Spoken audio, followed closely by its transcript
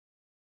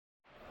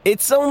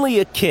It's only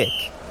a kick,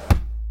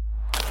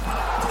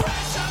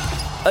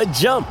 a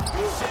jump,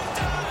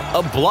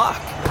 a block.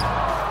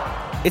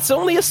 It's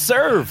only a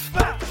serve.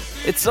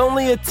 It's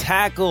only a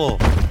tackle,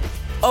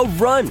 a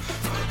run.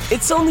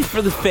 It's only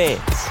for the fans.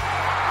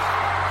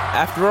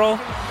 After all,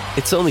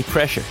 it's only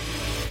pressure.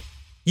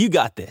 You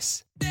got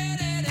this.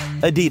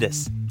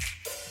 Adidas.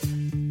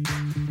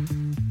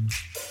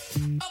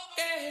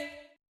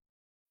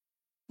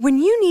 When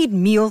you need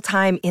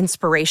mealtime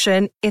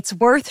inspiration, it's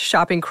worth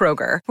shopping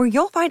Kroger, where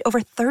you'll find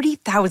over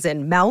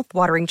 30,000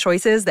 mouth-watering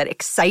choices that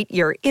excite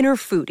your inner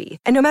foodie.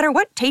 And no matter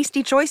what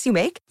tasty choice you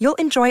make, you'll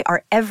enjoy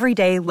our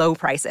everyday low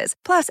prices,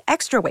 plus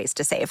extra ways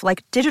to save,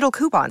 like digital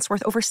coupons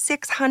worth over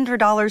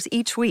 $600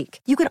 each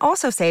week. You can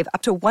also save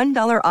up to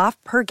 $1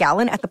 off per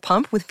gallon at the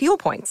pump with fuel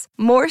points.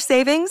 More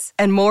savings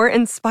and more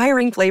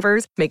inspiring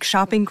flavors make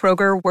shopping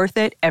Kroger worth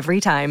it every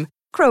time.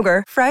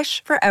 Kroger,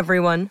 fresh for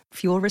everyone.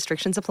 Fuel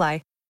restrictions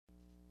apply.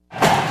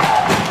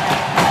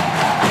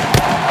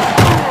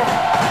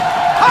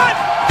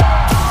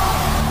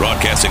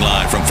 Broadcasting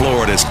live from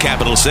Florida's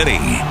capital city,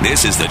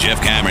 this is the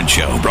Jeff Cameron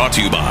Show, brought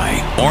to you by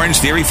Orange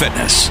Theory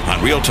Fitness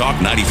on Real Talk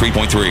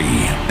 93.3.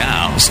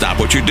 Now, stop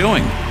what you're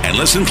doing and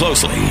listen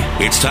closely.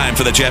 It's time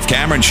for the Jeff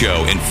Cameron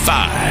Show in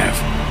 5,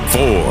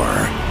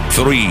 4,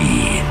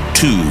 3,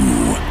 2,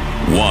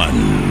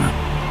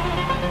 1.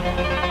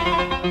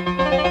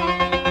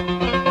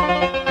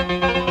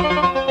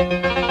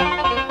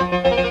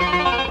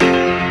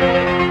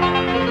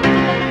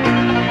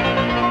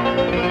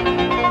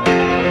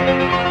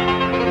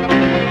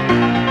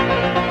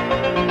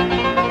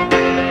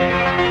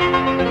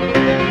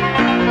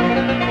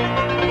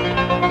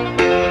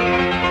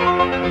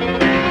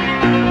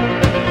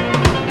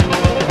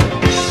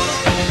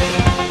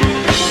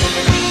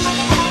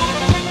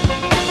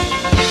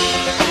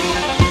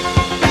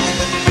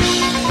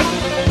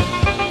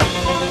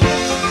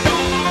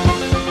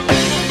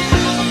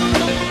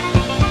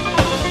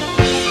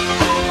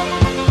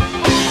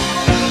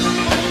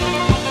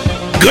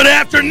 Good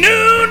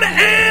afternoon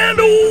and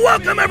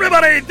welcome,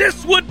 everybody.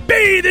 This would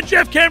be the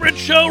Jeff Cameron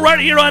Show right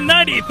here on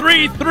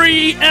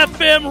 93.3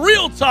 FM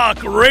Real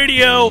Talk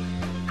Radio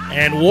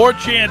and War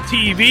Chant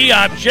TV.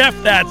 I'm Jeff,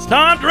 that's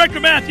Tom. Director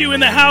Matthew in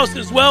the house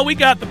as well. We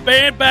got the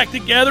band back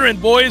together, and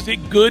boy, is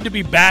it good to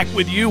be back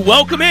with you.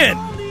 Welcome in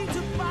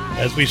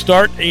as we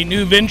start a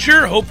new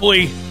venture.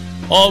 Hopefully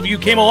all of you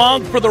came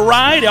along for the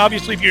ride.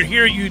 Obviously, if you're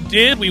here, you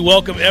did. We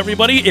welcome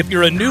everybody. If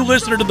you're a new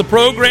listener to the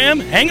program,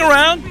 hang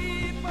around.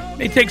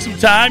 May take some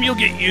time. You'll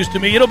get used to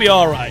me. It'll be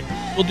all right.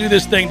 We'll do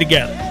this thing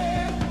together.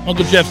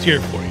 Uncle Jeff's here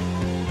for you.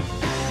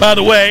 By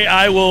the way,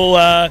 I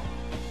will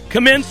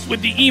commence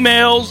with the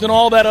emails and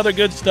all that other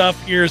good stuff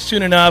here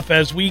soon enough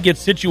as we get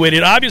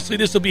situated. Obviously,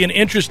 this will be an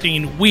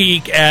interesting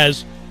week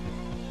as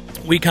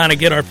we kind of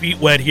get our feet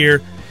wet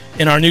here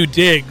in our new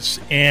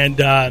digs. And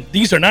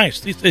these are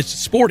nice. It's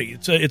sporty.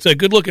 It's a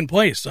good-looking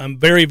place. I'm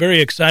very,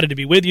 very excited to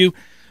be with you.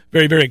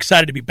 Very, very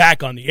excited to be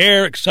back on the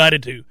air.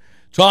 Excited to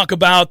talk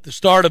about the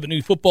start of a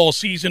new football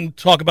season,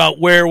 talk about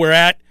where we're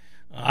at.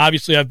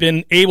 Obviously, I've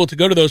been able to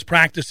go to those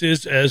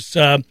practices as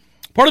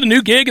part of the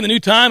new gig and the new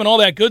time and all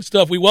that good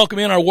stuff. We welcome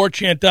in our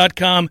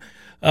warchant.com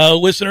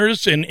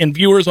listeners and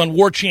viewers on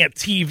Warchant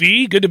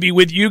TV. Good to be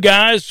with you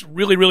guys.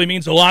 Really, really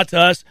means a lot to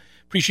us.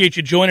 Appreciate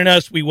you joining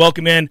us. We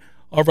welcome in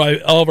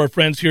all of our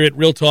friends here at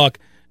Real Talk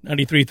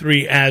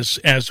 93.3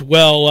 as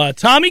well.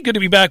 Tommy, good to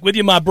be back with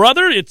you, my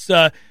brother. It's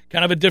kind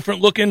of a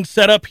different-looking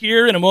setup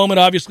here. In a moment,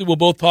 obviously, we'll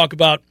both talk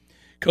about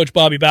Coach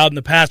Bobby Bowden,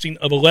 the passing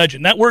of a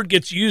legend. That word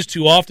gets used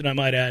too often, I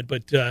might add,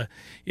 but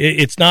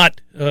it's not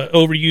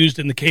overused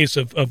in the case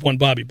of one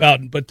Bobby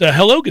Bowden. But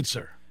hello, good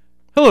sir.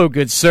 Hello,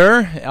 good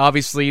sir.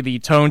 Obviously, the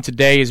tone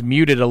today is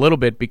muted a little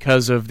bit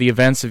because of the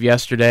events of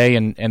yesterday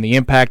and the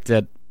impact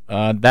that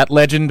that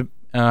legend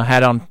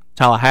had on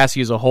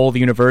Tallahassee as a whole, the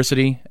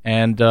university,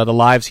 and the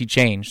lives he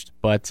changed.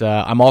 But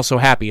I'm also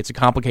happy. It's a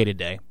complicated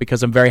day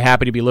because I'm very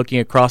happy to be looking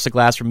across the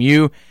glass from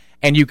you.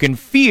 And you can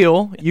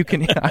feel,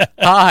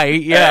 hi,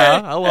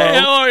 yeah, hello. Hey,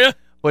 how are you?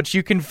 But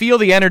you can feel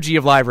the energy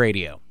of live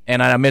radio,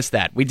 and I miss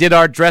that. We did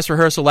our dress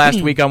rehearsal last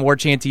week on War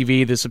Chant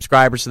TV. The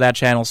subscribers to that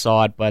channel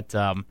saw it, but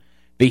the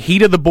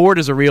heat of the board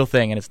is a real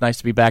thing, and it's nice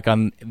to be back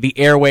on the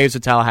airwaves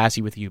of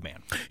Tallahassee with you,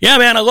 man. Yeah,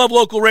 man, I love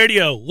local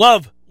radio,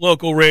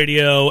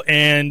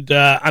 and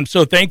I'm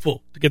so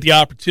thankful to get the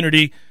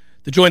opportunity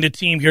to join the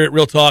team here at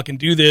Real Talk and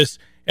do this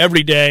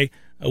every day.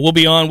 We'll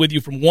be on with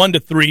you from 1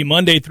 to 3,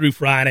 Monday through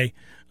Friday.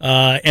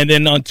 And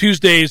then on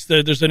Tuesdays,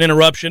 there's an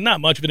interruption,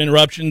 not much of an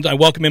interruption. I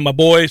welcome in my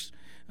boys,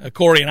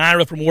 Corey and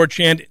Ira from War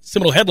Chant.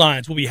 Seminole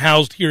Headlines will be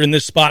housed here in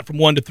this spot from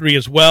 1 to 3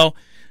 as well.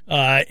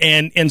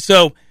 And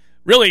so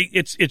really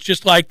it's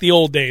just like the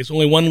old days,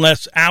 only one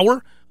less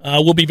hour.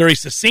 We'll be very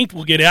succinct.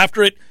 We'll get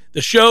after it.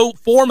 The show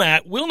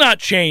format will not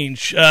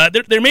change.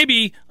 There may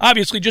be,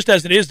 obviously, just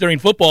as it is during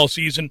football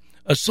season,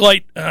 a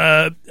slight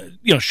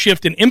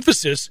shift in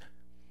emphasis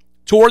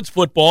towards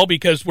football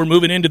because we're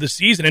moving into the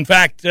season. In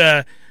fact,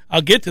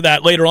 I'll get to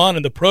that later on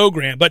in the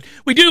program. But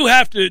we do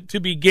have to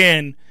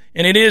begin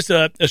And it is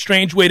a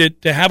strange way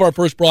to have our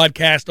first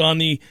broadcast on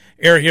the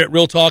air here at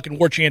Real Talk and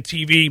War Chant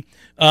TV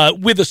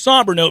with a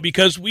somber note,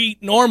 because we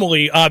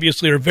normally,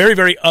 obviously, are very,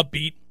 very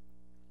upbeat.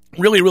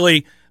 Really,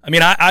 really,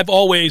 I've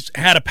always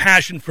had a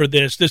passion for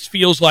this. This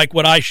feels like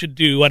what I should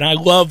do, and I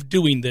love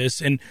doing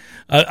this. And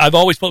I've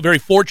always felt very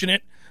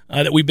fortunate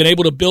that we've been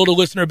able to build a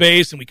listener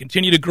base, and we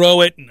continue to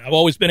grow it. And I've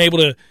always been able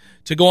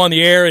to go on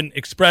the air and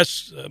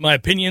express my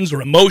opinions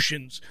or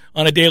emotions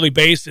on a daily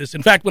basis.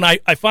 In fact, when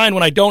I find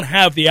when I don't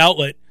have the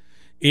outlet,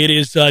 it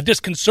is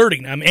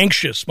disconcerting. I'm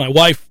anxious. My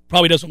wife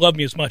probably doesn't love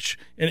me as much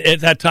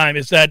at that time,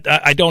 is that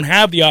I don't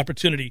have the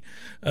opportunity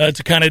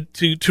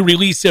to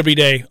release every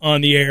day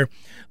on the air.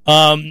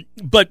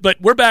 But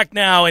we're back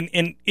now, and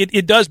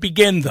it does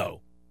begin,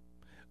 though,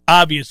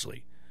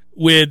 obviously,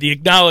 with the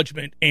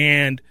acknowledgement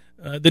and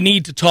the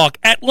need to talk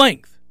at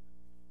length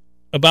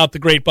about the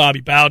great Bobby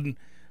Bowden.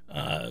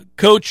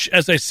 Coach,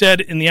 as I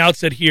said in the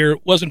outset here,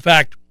 was in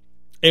fact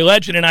a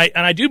legend, and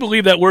I do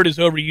believe that word is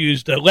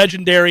overused.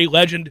 Legendary,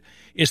 legend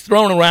is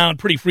thrown around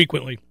pretty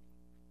frequently,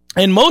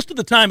 and most of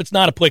the time it's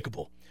not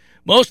applicable.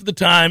 Most of the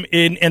time,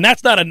 and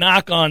that's not a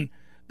knock on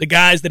the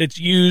guys that it's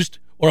used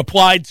or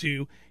applied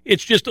to.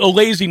 It's just a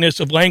laziness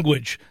of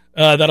language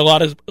that a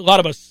lot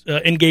of us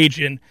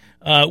engage in.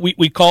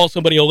 We call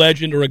somebody a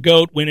legend or a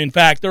GOAT when in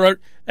fact that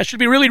should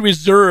be really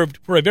reserved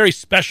for a very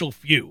special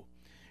few.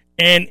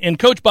 And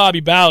Coach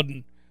Bobby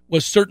Bowden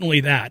was certainly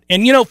that.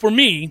 And for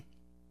me,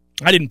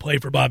 I didn't play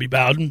for Bobby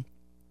Bowden.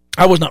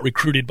 I was not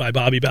recruited by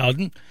Bobby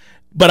Bowden,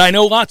 but I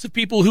know lots of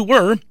people who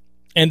were,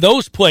 and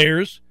those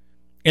players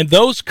and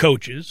those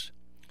coaches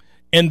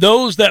and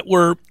those that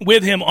were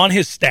with him on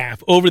his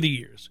staff over the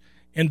years,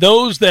 and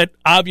those that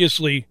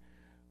obviously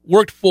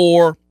worked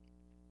for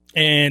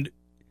and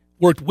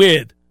worked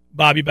with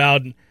Bobby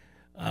Bowden,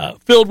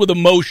 filled with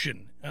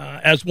emotion,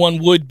 as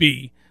one would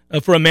be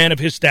for a man of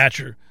his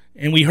stature.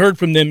 And we heard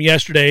from them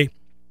yesterday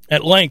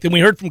at length, and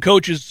we heard from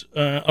coaches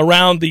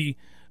around the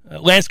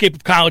landscape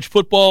of college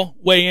football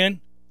weigh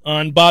in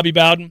on Bobby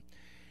Bowden.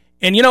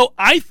 And,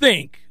 I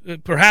think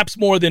perhaps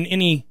more than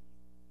any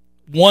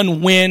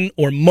one win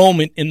or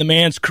moment in the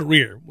man's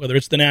career, whether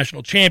it's the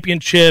national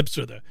championships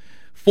or the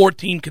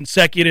 14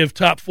 consecutive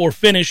top 4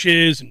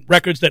 finishes and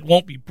records that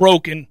won't be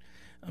broken.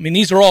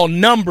 These are all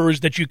numbers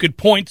that you could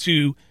point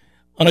to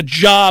on a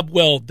job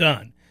well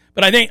done.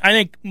 But I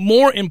think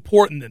more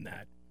important than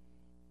that,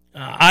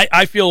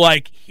 I feel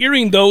like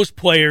hearing those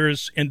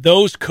players and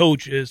those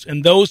coaches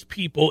and those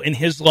people in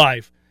his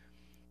life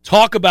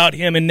talk about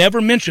him and never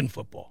mention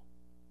football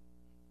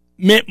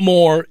meant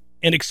more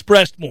and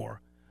expressed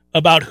more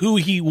about who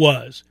he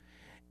was.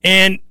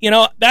 And,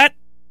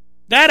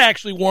 that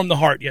actually warmed the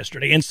heart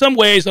yesterday. In some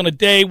ways, on a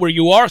day where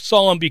you are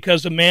solemn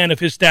because a man of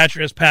his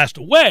stature has passed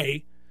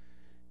away,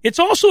 it's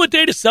also a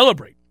day to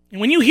celebrate. And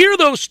when you hear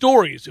those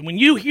stories, and when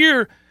you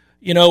hear,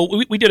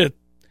 we did a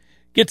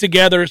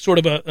get-together,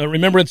 sort of a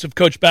remembrance of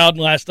Coach Bowden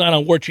last night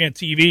on War Chant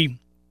TV,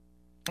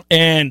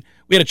 and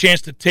we had a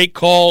chance to take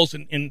calls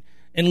and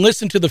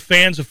listen to the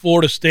fans of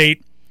Florida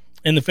State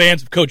and the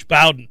fans of Coach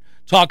Bowden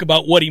talk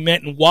about what he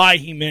meant and why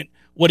he meant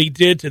what he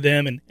did to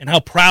them, and how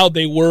proud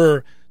they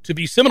were to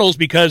be Seminoles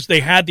because they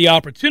had the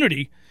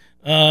opportunity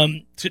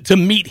to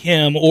meet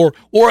him or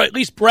at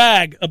least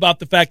brag about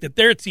the fact that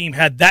their team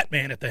had that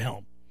man at the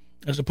helm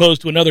as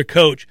opposed to another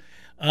coach.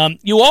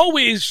 You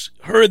always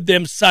heard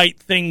them cite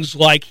things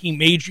like he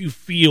made you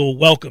feel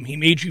welcome, he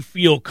made you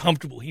feel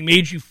comfortable, he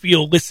made you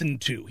feel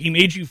listened to, he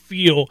made you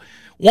feel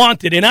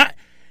wanted. And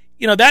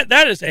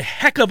that is a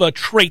heck of a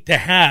trait to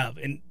have,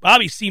 and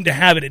Bobby seemed to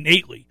have it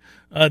innately.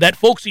 That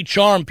folksy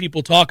charm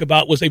people talk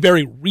about was a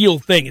very real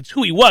thing. It's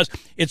who he was.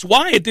 It's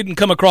why it didn't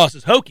come across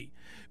as hokey,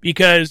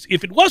 because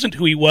if it wasn't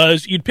who he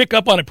was, you'd pick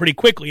up on it pretty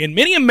quickly. And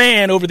many a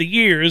man over the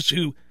years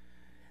who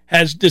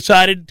has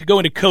decided to go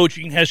into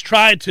coaching has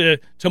tried to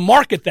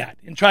market that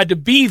and tried to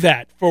be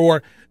that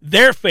for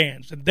their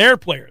fans and their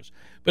players.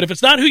 But if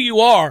it's not who you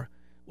are,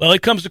 well,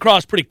 it comes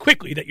across pretty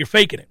quickly that you're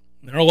faking it.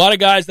 There are a lot of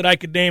guys that I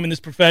could name in this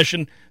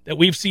profession that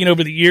we've seen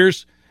over the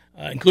years,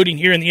 including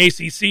here in the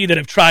ACC, that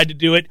have tried to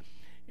do it,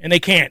 and they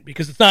can't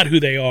because it's not who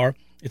they are.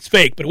 It's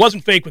fake, but it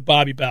wasn't fake with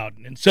Bobby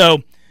Bowden. And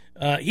so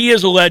he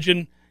is a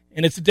legend,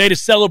 and it's a day to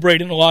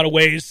celebrate in a lot of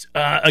ways.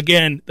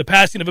 Again, the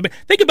passing of a man.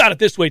 Think about it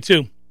this way,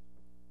 too.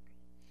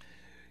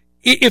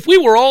 If we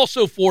were all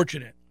so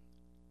fortunate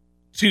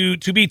to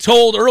be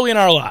told early in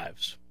our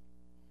lives,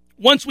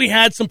 once we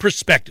had some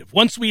perspective,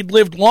 once we'd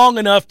lived long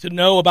enough to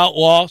know about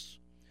loss,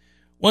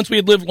 once we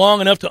had lived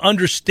long enough to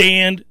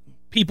understand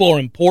people are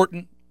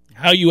important,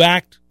 how you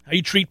act, how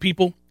you treat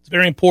people, it's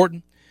very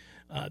important.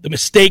 The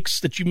mistakes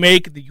that you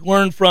make, that you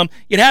learn from,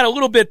 it had a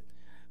little bit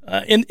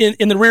in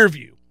the rear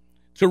view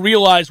to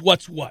realize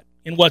what's what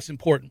and what's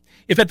important.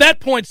 If at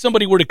that point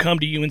somebody were to come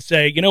to you and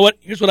say, you know what,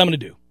 here's what I'm going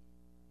to do.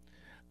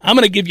 I'm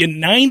going to give you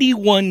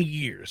 91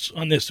 years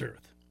on this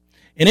earth.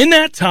 And in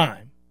that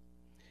time,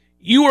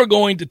 you are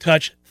going to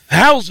touch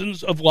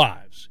thousands of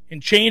lives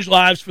and change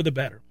lives for the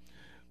better.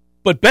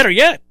 But better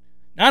yet,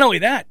 not only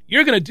that,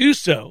 you're going to do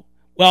so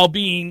while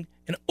being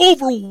an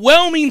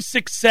overwhelming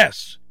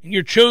success in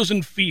your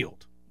chosen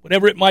field,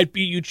 whatever it might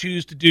be you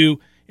choose to do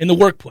in the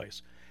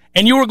workplace.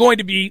 And you are going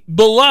to be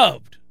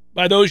beloved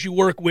by those you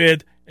work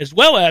with, as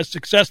well as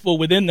successful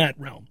within that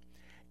realm.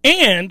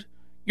 And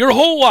your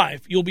whole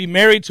life, you'll be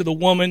married to the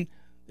woman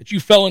that you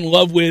fell in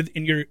love with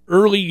in your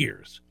early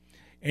years.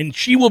 And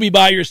she will be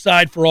by your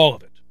side for all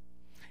of it.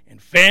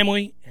 And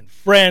family and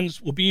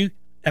friends will be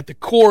at the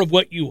core of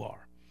what you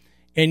are.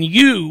 And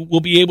you will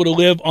be able to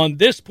live on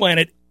this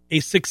planet a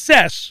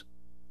success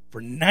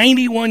for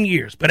 91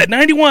 years. But at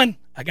 91,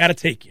 I got to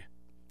take you.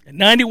 At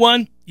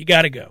 91, you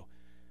got to go.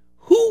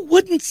 Who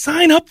wouldn't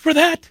sign up for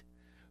that?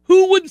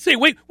 Who wouldn't say,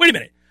 wait a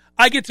minute.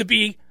 I get to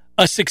be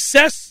a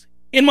success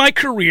in my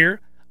career.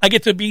 I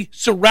get to be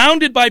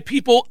surrounded by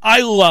people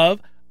I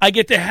love. I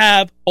get to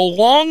have a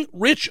long,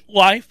 rich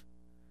life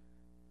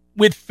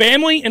with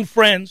family and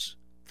friends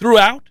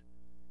throughout.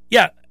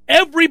 Yeah,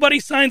 everybody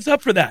signs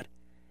up for that.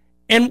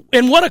 And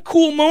what a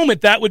cool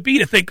moment that would be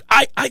to think,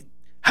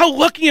 how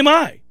lucky am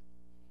I?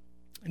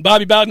 And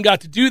Bobby Bowden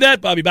got to do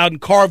that. Bobby Bowden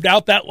carved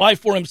out that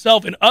life for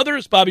himself and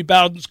others. Bobby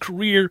Bowden's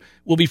career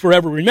will be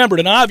forever remembered.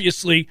 And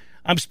obviously,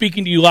 I'm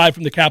speaking to you live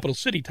from the capital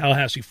city,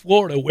 Tallahassee,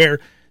 Florida, where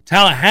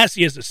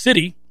Tallahassee as a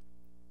city,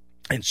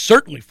 and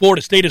certainly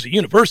Florida State as a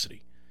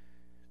university,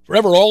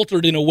 forever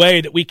altered in a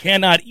way that we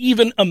cannot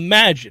even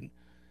imagine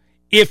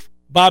if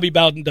Bobby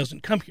Bowden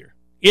doesn't come here.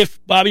 If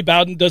Bobby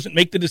Bowden doesn't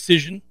make the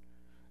decision,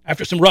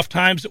 after some rough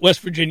times at West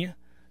Virginia,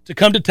 to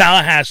come to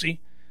Tallahassee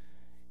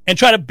and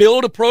try to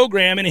build a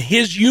program in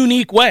his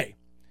unique way.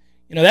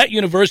 You know, that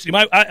university,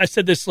 I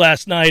said this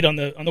last night on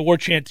the War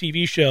Chant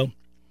TV show,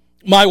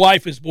 my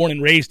wife is born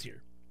and raised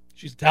here.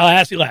 She's a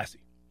Tallahassee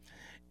lassie.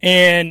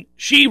 And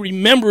she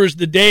remembers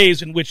the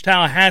days in which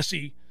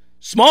Tallahassee,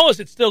 small as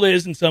it still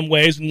is in some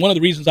ways, and one of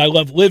the reasons I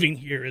love living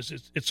here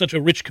is it's such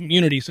a rich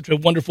community, such a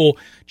wonderful,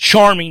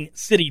 charming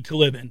city to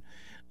live in.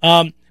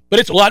 But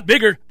it's a lot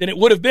bigger than it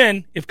would have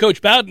been if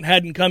Coach Bowden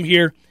hadn't come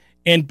here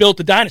and built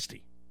a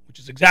dynasty, which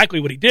is exactly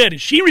what he did.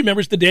 And she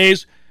remembers the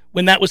days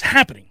when that was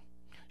happening.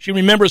 She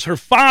remembers her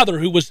father,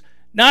 who was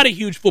not a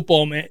huge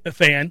football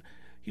fan.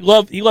 He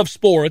loved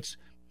sports.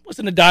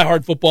 Wasn't a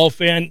diehard football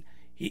fan.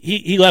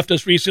 He left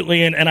us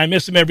recently, and I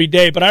miss him every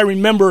day. But I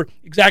remember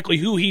exactly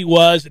who he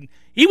was, and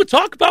he would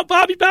talk about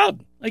Bobby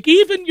Bowden. Like,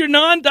 even your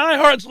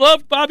non-diehards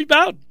loved Bobby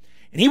Bowden.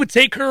 And he would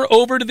take her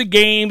over to the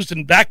games,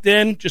 and back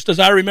then, just as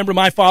I remember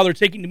my father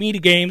taking me to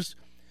games,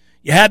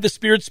 you had the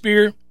Spirit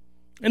Spear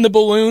and the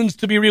balloons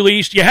to be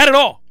released. You had it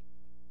all.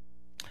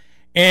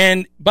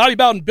 And Bobby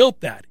Bowden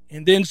built that.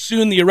 And then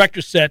soon the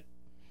erector set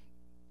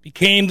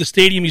became the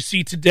stadium you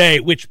see today,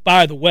 which,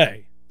 by the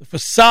way, the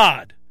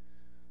facade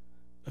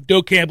of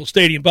Doak Campbell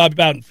Stadium, Bobby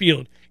Bowden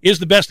Field, is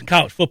the best in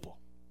college football.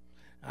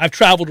 I've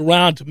traveled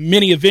around to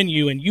many a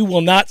venue, and you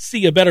will not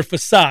see a better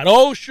facade.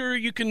 Oh, sure,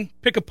 you can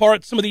pick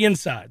apart some of the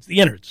insides, the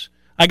innards.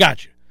 I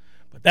got you.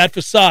 But that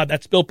facade,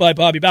 that's built by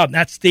Bobby Bowden.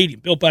 That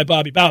stadium, built by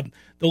Bobby Bowden.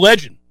 The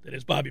legend that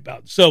is Bobby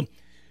Bowden. So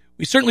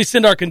we certainly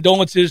send our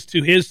condolences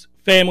to his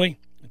family,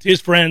 to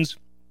his friends,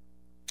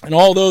 and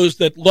all those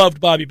that loved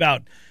Bobby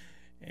Bowden.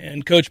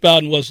 And Coach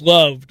Bowden was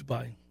loved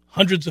by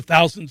hundreds of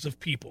thousands of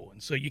people.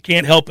 And so you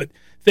can't help but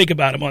think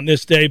about him on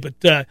this day.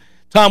 But,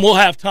 Tom, we'll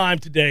have time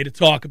today to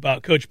talk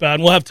about Coach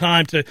Bowden. We'll have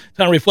time to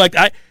reflect.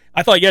 I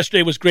thought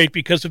yesterday was great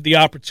because of the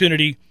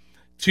opportunity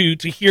to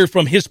hear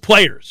from his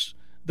players,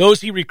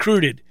 those he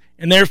recruited,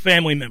 and their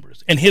family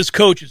members, and his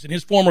coaches and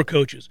his former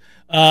coaches.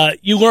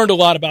 You learned a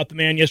lot about the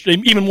man yesterday,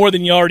 even more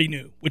than you already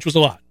knew, which was a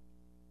lot.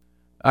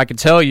 I can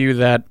tell you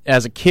that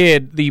as a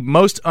kid, the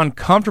most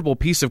uncomfortable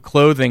piece of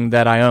clothing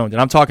that I owned,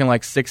 and I'm talking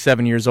like 6,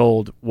 7 years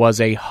old,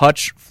 was a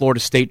Hutch Florida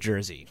State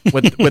jersey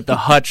with the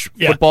Hutch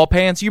football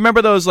pants. You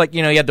remember those, like,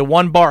 you had the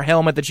one-bar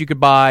helmet that you could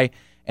buy,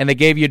 and they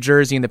gave you a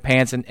jersey and the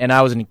pants, and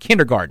I was in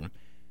kindergarten.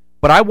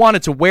 But I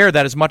wanted to wear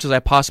that as much as I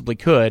possibly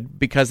could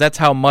because that's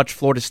how much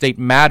Florida State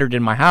mattered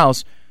in my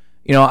house.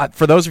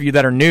 For those of you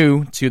that are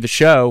new to the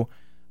show,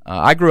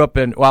 I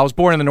was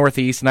born in the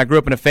Northeast, and I grew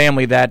up in a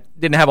family that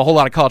didn't have a whole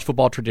lot of college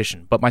football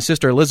tradition. But my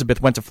sister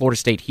Elizabeth went to Florida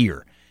State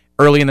here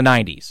early in the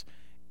 90s.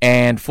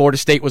 And Florida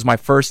State was my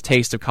first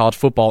taste of college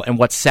football and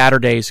what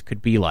Saturdays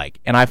could be like.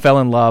 And I fell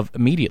in love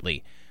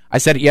immediately. I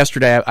said it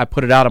yesterday. I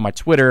put it out on my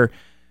Twitter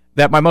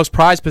that my most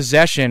prized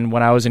possession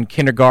when I was in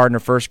kindergarten or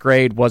first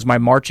grade was my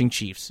Marching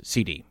Chiefs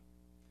CD.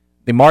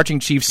 The Marching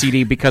Chiefs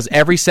CD, because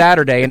every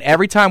Saturday and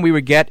every time we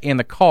would get in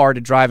the car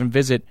to drive and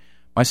visit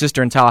my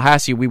sister in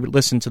Tallahassee, we would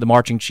listen to the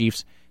Marching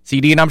Chiefs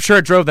CD, and I'm sure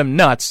it drove them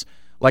nuts,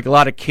 like a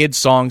lot of kids'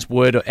 songs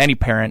would, any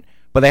parent,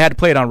 but they had to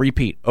play it on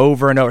repeat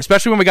over and over,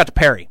 especially when we got to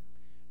Perry.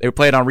 They would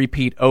play it on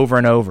repeat over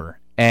and over.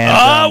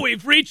 And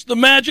we've reached the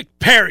magic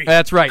Perry.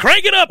 That's right.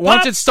 Crank it up, Pop.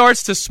 Once it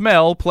starts to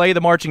smell, play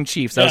the Marching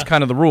Chiefs. That was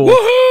kind of the rule.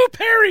 Woohoo,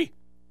 Perry!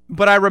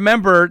 But I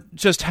remember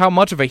just how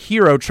much of a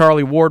hero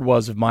Charlie Ward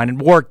was of mine,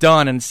 and Warwick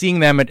Dunn, and seeing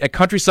them at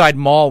Countryside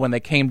Mall when they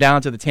came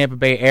down to the Tampa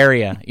Bay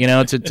area,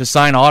 to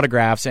sign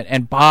autographs,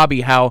 and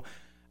Bobby,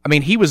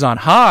 he was on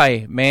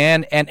high,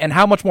 man, and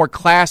how much more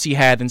class he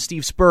had than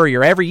Steve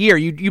Spurrier. Every year,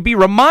 you'd be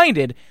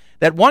reminded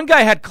that one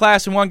guy had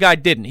class and one guy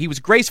didn't. He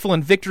was graceful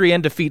in victory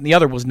and defeat, and the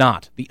other was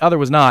not.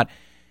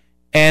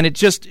 And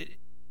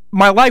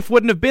my life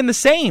wouldn't have been the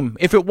same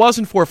if it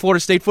wasn't for Florida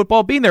State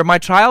football being there. My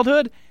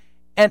childhood,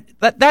 and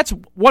that's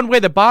one way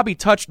that Bobby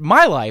touched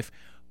my life.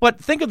 But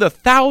think of the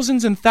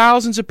thousands and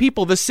thousands of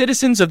people, the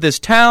citizens of this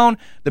town,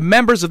 the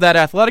members of that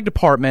athletic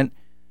department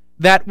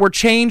that were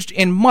changed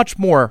in much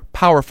more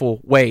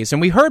powerful ways.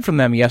 And we heard from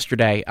them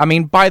yesterday. I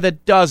mean, by the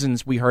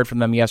dozens we heard from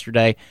them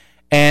yesterday.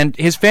 And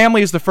his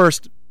family is the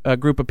first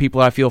group of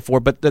people I feel for,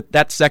 but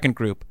that second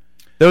group,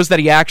 those that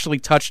he actually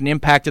touched and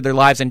impacted their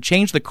lives and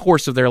changed the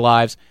course of their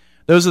lives,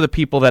 those are the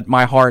people that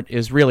my heart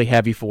is really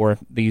heavy for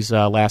these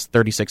last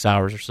 36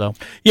 hours or so.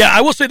 Yeah,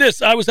 I will say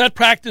this. I was at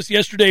practice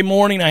yesterday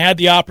morning. I had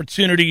the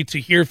opportunity to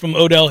hear from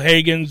Odell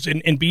Haggins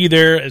and be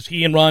there as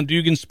he and Ron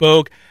Dugan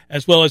spoke,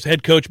 as well as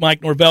head coach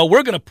Mike Norvell.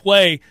 We're going to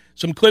play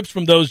some clips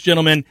from those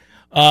gentlemen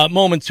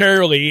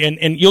momentarily,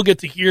 and you'll get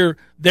to hear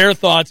their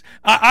thoughts.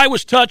 I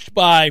was touched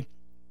by,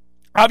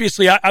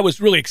 obviously, I was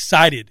really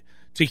excited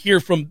to hear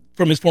from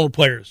his former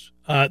players,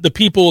 the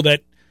people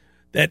that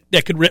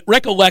could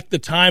recollect the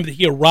time that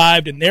he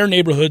arrived in their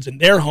neighborhoods and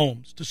their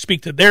homes to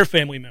speak to their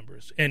family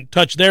members and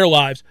touch their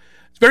lives.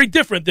 It's very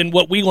different than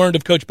what we learned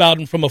of Coach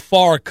Bowden from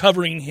afar,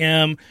 covering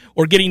him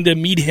or getting to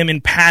meet him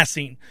in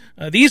passing.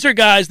 These are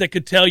guys that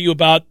could tell you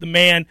about the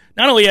man,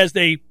 not only as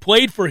they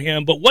played for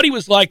him, but what he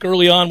was like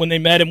early on when they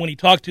met him, when he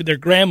talked to their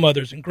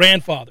grandmothers and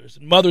grandfathers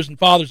and mothers and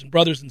fathers and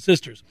brothers and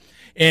sisters.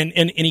 And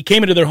he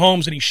came into their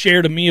homes and he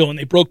shared a meal and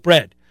they broke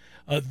bread.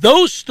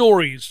 Those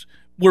stories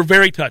were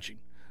very touching.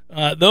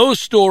 Those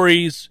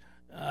stories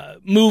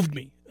moved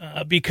me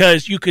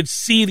because you could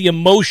see the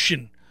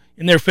emotion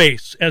in their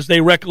face as they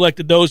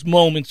recollected those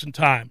moments in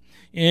time.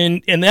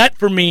 And that,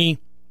 for me,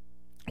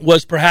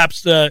 was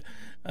perhaps the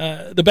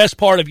best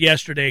part of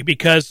yesterday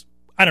because,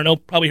 I don't know,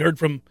 probably heard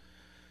from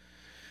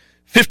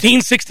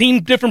 15,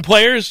 16 different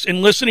players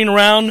and listening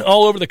around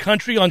all over the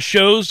country on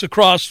shows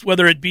across,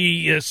 whether it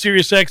be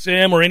Sirius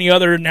XM or any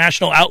other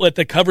national outlet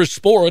that covers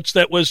sports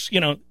that was,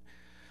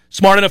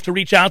 smart enough to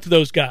reach out to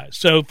those guys.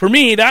 So for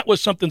me, that was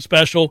something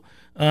special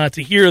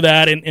to hear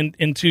that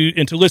and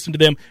to listen to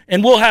them.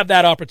 And we'll have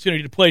that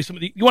opportunity to play some of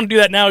the. You want to do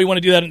that now or you want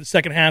to do that in the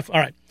second half? All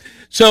right.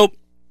 So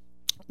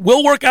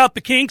we'll work out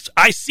the kinks.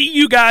 I see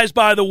you guys,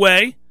 by the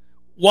way,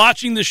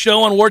 watching the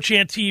show on War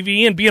Chant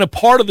TV and being a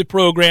part of the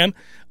program.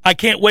 I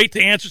can't wait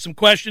to answer some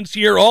questions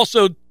here.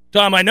 Also,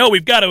 Tom, I know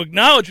we've got to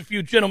acknowledge a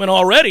few gentlemen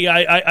already.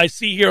 I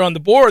see here on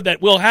the board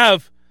that we'll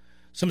have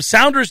some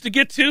Sounders to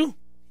get to.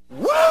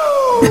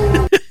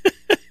 Woo!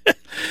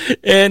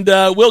 And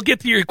we'll get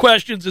to your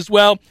questions as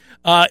well.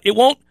 It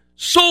won't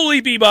solely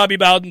be Bobby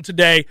Bowden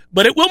today,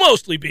 but it will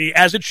mostly be,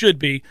 as it should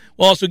be.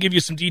 We'll also give you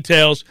some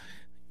details.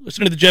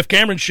 Listen to the Jeff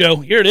Cameron Show.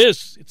 Here it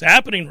is. It's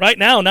happening right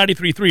now,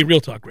 93.3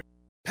 Real Talk Radio.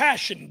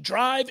 Passion,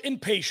 drive,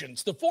 and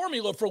patience. The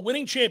formula for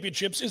winning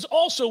championships is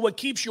also what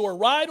keeps your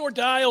ride or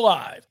die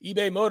alive.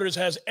 eBay Motors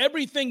has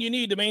everything you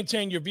need to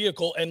maintain your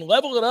vehicle and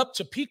level it up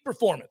to peak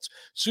performance.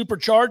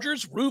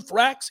 Superchargers, roof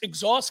racks,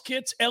 exhaust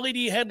kits,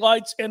 LED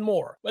headlights, and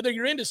more. Whether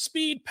you're into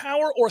speed,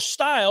 power, or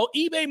style,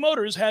 eBay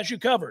Motors has you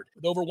covered.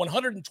 With over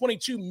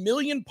 122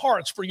 million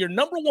parts for your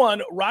number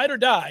one ride or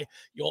die,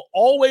 you'll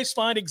always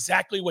find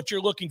exactly what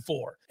you're looking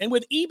for. And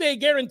with eBay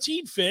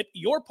Guaranteed Fit,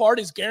 your part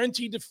is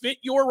guaranteed to fit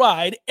your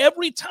ride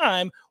every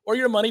time or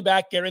your money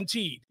back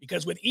guaranteed.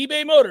 Because with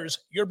eBay Motors,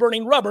 you're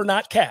burning rubber,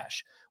 not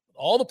cash. With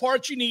all the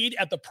parts you need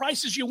at the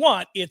prices you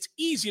want, it's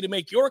easy to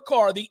make your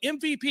car the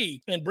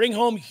MVP and bring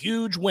home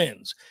huge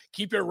wins.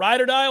 Keep your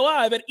ride or die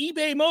alive at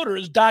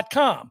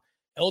ebaymotors.com.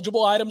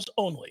 Eligible items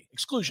only.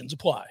 Exclusions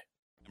apply.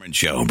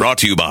 Show brought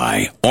to you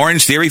by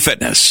Orange Theory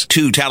Fitness.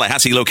 2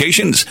 Tallahassee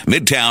locations,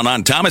 Midtown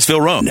on Thomasville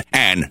Road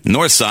and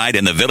Northside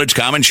in the Village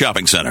Common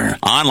Shopping Center.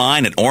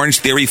 Online at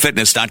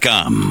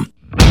orangetheoryfitness.com.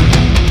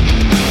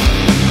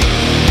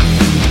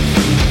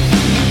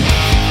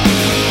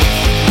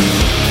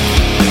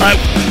 All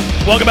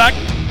right, welcome back.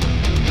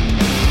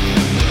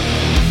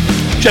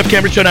 Jeff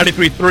Cameron Show,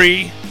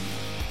 93.3,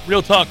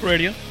 Real Talk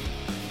Radio,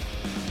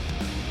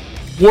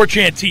 War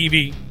Chant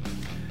TV.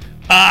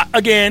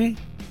 Again,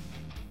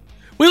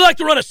 we like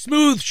to run a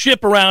smooth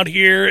ship around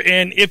here,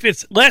 and if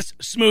it's less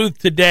smooth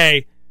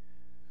today,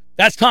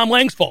 that's Tom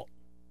Lang's fault.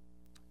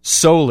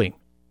 Solely.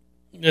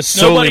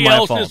 It's nobody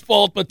else's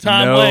fault but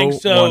Tom Lang.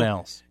 So no one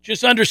else.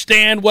 Just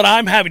understand what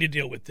I'm having to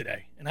deal with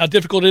today and how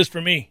difficult it is for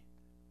me.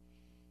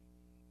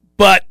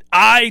 But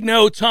I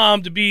know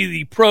Tom to be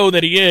the pro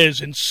that he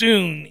is, and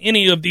soon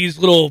any of these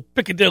little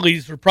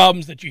picadillies or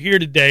problems that you hear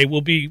today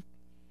will be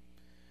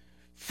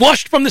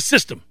flushed from the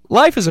system.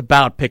 Life is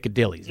about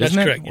picadillies, That's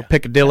isn't it? correct, yeah. Or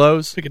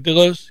picadillos.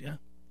 Picadillos, yeah.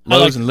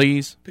 Lows and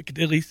lees.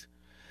 Picadillies.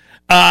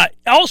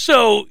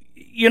 Also,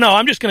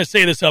 I'm just going to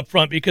say this up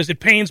front because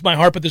it pains my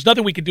heart, but there's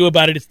nothing we can do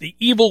about it. It's the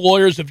evil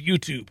lawyers of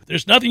YouTube.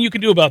 There's nothing you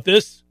can do about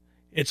this.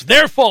 It's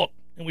their fault,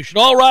 and we should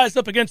all rise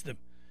up against them.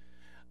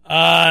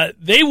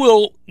 They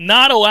will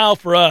not allow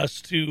for us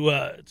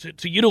to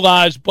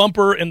utilize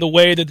Bumper in the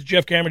way that the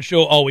Jeff Cameron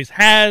Show always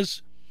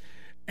has.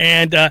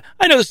 And I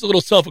know this is a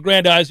little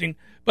self-aggrandizing,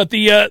 but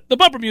the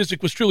Bumper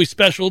music was truly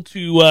special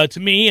to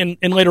me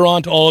and later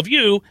on to all of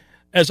you,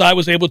 as I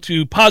was able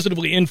to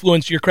positively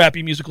influence your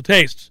crappy musical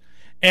tastes.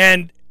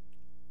 And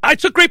I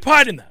took great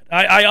pride in that.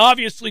 I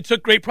obviously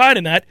took great pride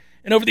in that,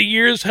 and over the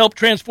years helped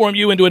transform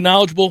you into a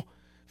knowledgeable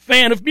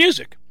fan of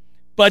music.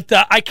 But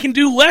I can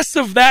do less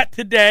of that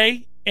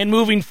today and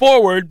moving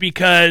forward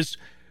because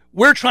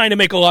we're trying to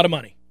make a lot of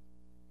money.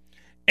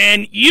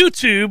 And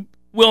YouTube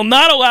will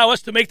not allow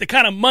us to make the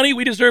kind of money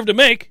we deserve to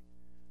make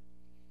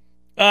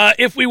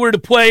if we were to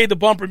play the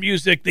bumper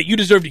music that you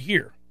deserve to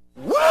hear.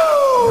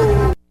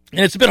 Woo! And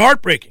it's a bit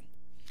heartbreaking.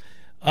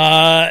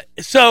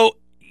 So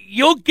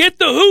you'll get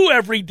The Who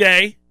every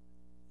day,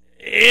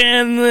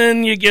 and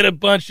then you get a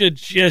bunch of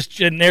just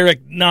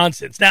generic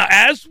nonsense. Now,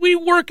 as we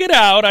work it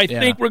out, I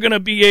think we're going to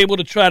be able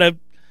to try to,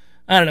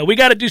 I don't know, we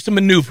got to do some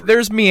maneuver.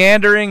 There's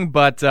meandering,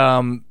 but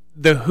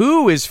The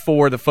Who is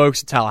for the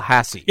folks in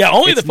Tallahassee. Yeah,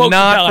 only the folks in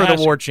Tallahassee. Not for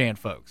the War Chant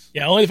folks.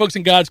 Yeah, only the folks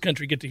in God's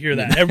country get to hear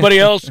that. Everybody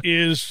else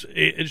is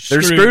screwed.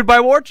 They're screwed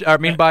by War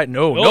Chant.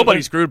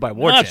 Nobody's screwed by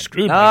War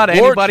Chant. Not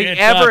anybody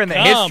ever in the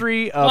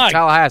history of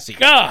Tallahassee.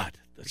 God,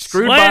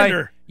 screwed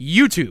by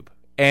YouTube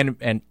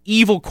and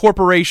evil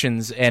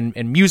corporations and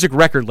music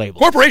record labels.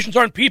 Corporations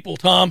aren't people,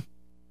 Tom.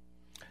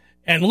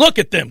 And look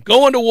at them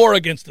going to war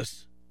against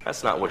us.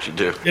 That's not what you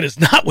do. It is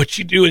not what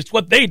you do. It's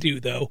what they do,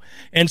 though.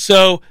 And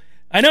so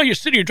I know you're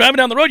sitting here driving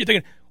down the road. You're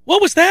thinking,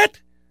 what was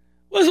that?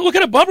 What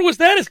kind of bumper was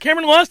that? Has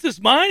Cameron lost his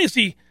mind? Is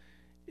he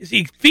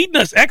feeding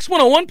us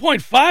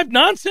X101.5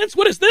 nonsense?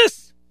 What is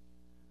this?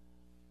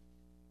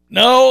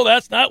 No,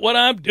 that's not what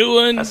I'm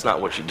doing. That's not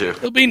what you do.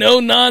 There'll be no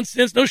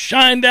nonsense, no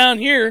shine down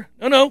here.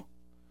 No.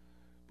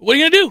 What are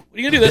you gonna do? What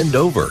are you gonna do? Bend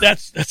over.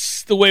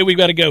 That's the way we've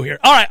got to go here.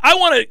 All right, I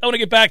want to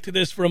get back to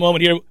this for a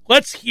moment here.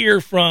 Let's hear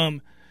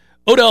from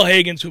Odell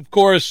Haggins, who of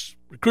course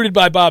recruited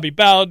by Bobby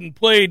Bowden,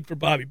 played for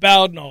Bobby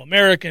Bowden,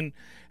 All-American,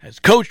 has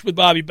coached with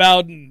Bobby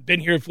Bowden,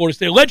 been here at Florida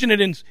State, a legend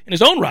in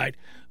his own right.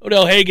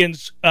 Odell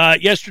Haggins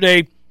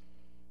yesterday,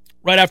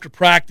 right after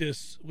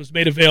practice, was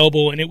made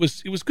available, and it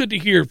was good to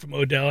hear from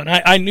Odell. And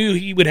I knew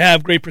he would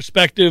have great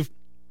perspective.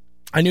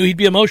 I knew he'd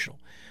be emotional.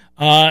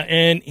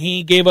 And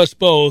he gave us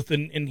both,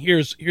 and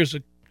here's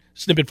a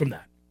snippet from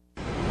that.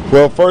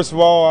 Well, first of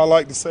all, I'd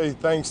like to say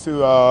thanks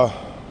to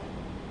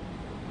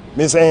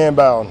Miss Ann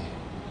Bowden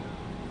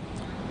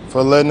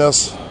for letting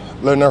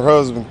her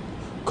husband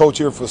coach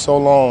here for so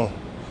long,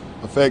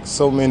 affect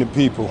so many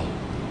people,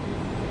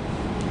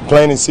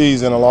 planting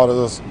seeds in a lot of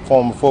us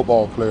former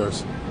football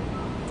players.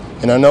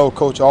 And I know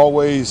Coach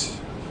always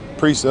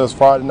preached us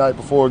Friday night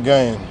before a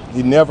game.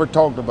 He never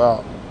talked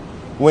about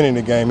winning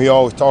the game. He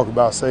always talked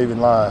about saving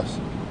lives.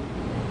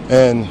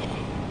 And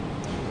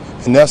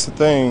that's the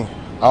thing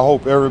I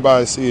hope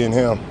everybody see in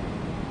him.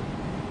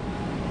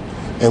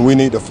 And we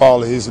need to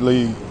follow his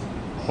lead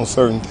on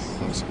certain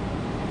things.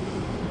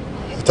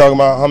 We're talking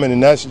about how many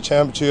national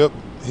championships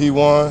he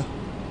won,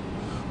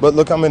 but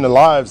look how many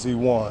lives he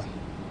won.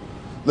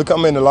 Look how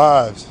many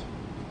lives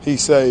he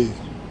saved.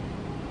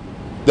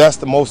 That's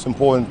the most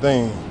important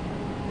thing.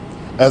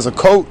 As a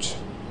coach,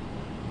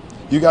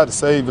 you got to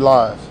save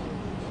lives.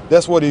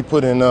 That's what he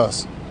put in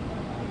us,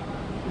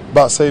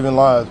 about saving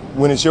lives.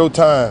 When it's your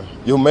time,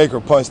 your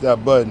maker punch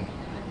that button.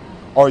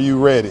 Are you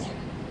ready?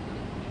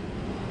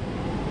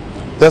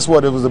 That's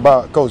what it was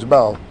about, Coach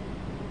Bowden.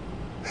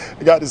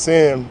 I got to see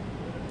him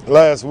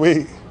last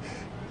week.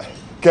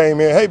 Came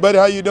in, hey, buddy,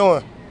 how you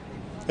doing?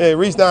 Hey,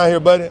 reach down here,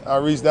 buddy. I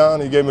reached down,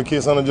 he gave me a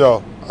kiss on the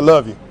jaw. I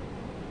love you.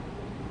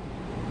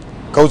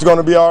 Coach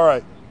gonna be all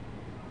right.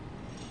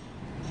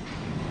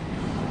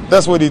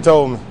 That's what he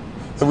told me.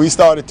 And we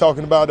started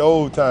talking about the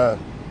old time.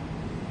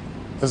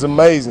 It's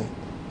amazing.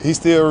 He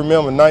still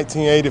remember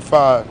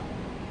 1985,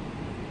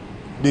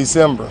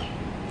 December.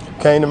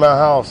 Came to my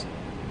house.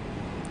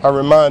 I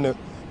reminded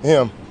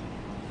him,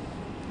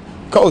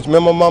 Coach,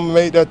 remember Mama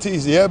made that tea? He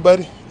said, yeah,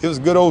 buddy. It was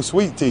good old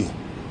sweet tea.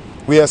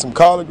 We had some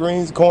collard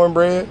greens,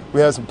 cornbread.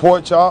 We had some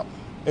pork chop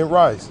and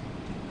rice.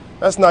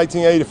 That's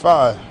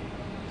 1985.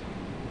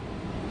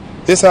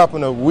 This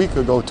happened a week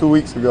ago, 2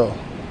 weeks ago.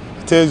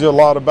 It tells you a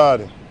lot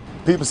about him.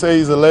 People say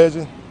he's a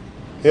legend.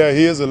 Yeah,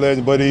 he is a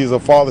legend, but he's a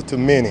father to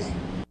many.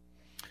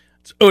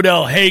 It's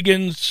Odell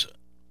Haggins.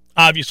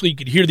 Obviously, you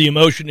could hear the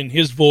emotion in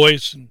his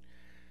voice. And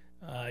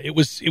it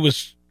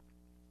was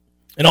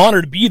an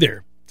honor to be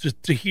there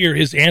to hear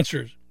his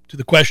answers to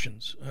the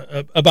questions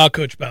about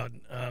Coach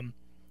Bowden.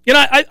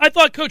 I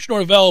thought Coach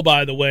Norvell,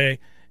 by the way,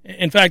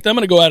 in fact, I'm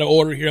going to go out of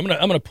order here. I'm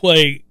going to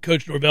play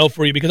Coach Norvell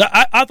for you because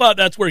I thought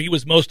that's where he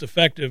was most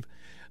effective.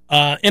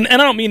 And I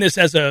don't mean this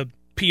as a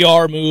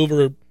PR move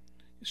or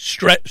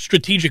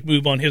strategic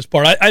move on his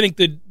part. I think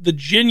the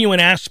genuine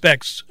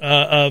aspects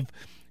of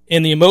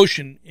and the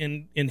emotion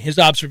in his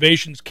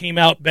observations came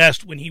out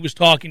best when he was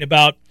talking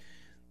about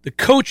the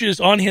coaches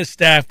on his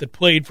staff that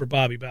played for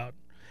Bobby Bowden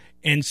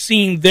and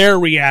seeing their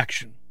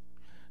reaction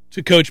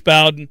to Coach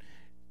Bowden,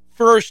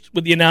 first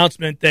with the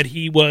announcement that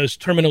he was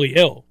terminally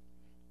ill,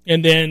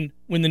 and then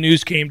when the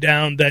news came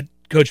down that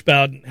Coach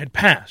Bowden had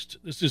passed.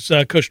 This is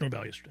Coach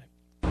Norvell yesterday.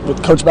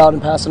 With Coach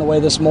Bowden passing away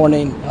this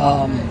morning,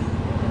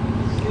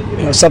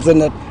 something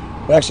that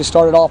we actually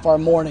started off our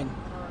morning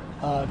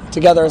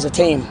together as a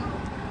team.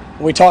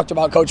 We talked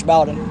about Coach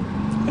Bowden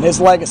and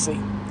his legacy.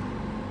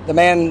 the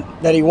man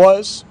that he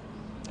was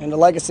and the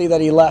legacy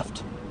that he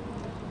left.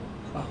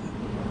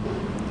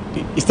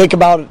 You think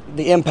about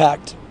the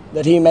impact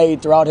that he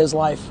made throughout his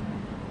life.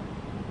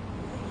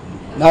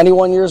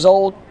 91 years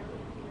old.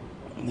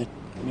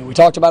 We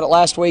talked about it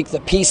last week, the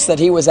peace that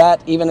he was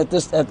at, even at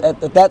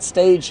that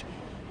stage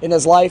in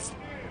his life,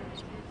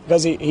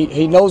 because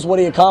he knows what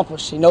he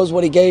accomplished. He knows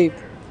what he gave.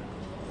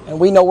 And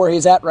we know where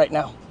he's at right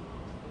now.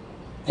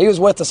 He was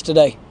with us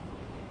today.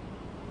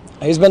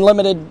 He's been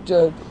limited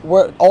to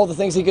all the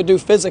things he could do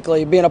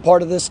physically, being a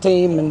part of this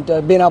team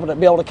and being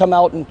able to come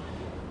out and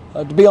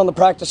to be on the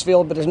practice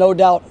field. But there's no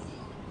doubt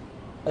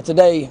that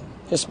today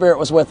his spirit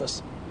was with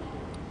us.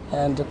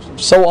 And I'm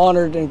so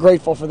honored and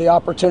grateful for the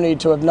opportunity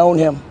to have known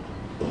him.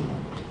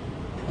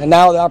 And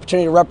now the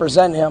opportunity to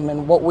represent him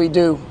in what we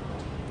do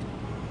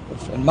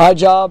in my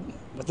job,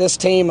 with this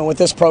team, and with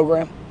this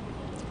program.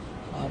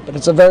 But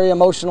it's a very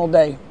emotional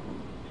day.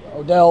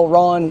 Odell,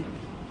 Ron,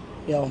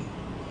 it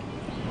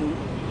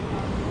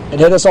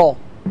hit us all.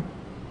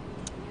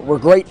 We're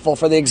grateful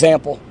for the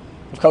example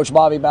of Coach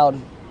Bobby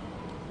Bowden.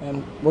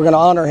 And we're going to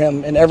honor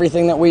him in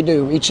everything that we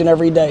do, each and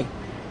every day.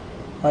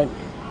 Right?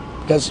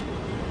 Because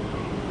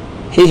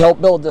he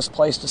helped build this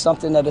place to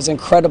something that is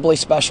incredibly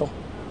special,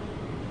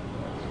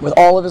 with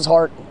all of his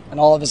heart and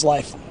all of his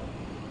life.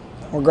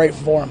 We're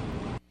grateful for him.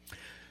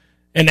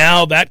 And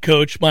now that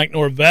coach, Mike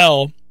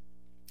Norvell,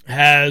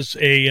 has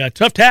a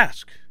tough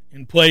task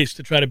in place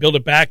to try to build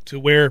it back to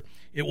where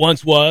it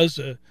once was,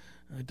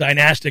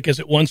 dynastic as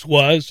it once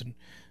was, and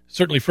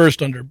certainly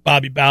first under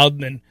Bobby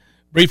Bowden and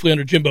briefly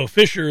under Jimbo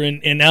Fisher,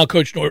 and now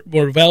Coach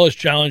Norvell is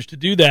challenged to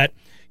do that.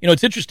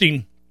 It's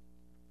interesting.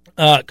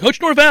 Coach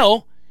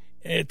Norvell,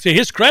 to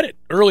his credit,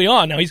 early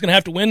on, now he's going to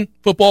have to win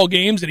football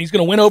games, and he's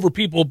going to win over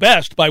people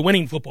best by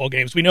winning football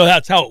games. We know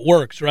that's how it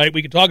works, right?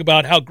 We can talk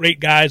about how great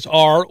guys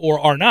are or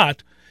are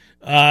not.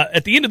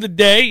 At the end of the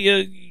day,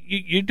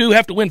 you do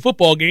have to win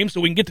football games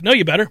so we can get to know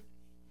you better.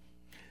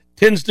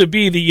 Tends to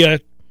be the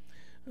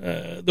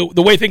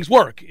way things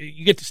work.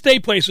 You get to stay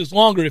places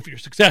longer if you're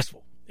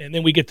successful, and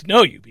then we get to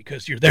know you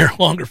because you're there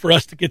longer for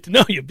us to get to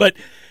know you. But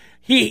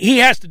he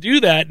has to do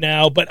that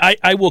now, but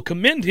I will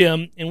commend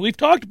him, and we've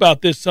talked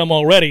about this some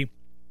already.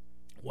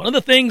 One of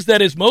the things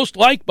that is most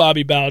like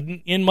Bobby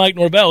Bowden in Mike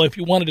Norvell, if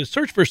you wanted to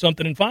search for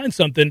something and find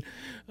something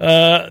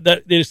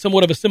that is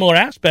somewhat of a similar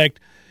aspect,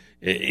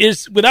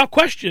 is without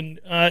question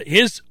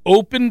his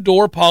open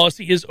door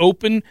policy, his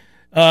open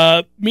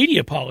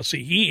media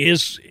policy.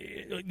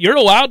 You're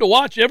allowed to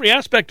watch every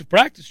aspect of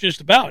practice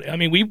just about. I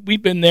mean,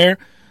 we've been there,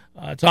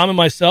 Tom and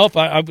myself.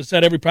 I was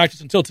at every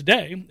practice until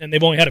today, and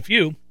they've only had a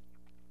few.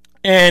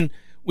 And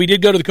we did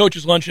go to the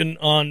coaches' luncheon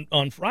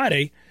on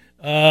Friday.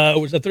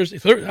 Was that Thursday?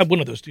 One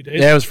of those 2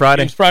 days. Yeah, it was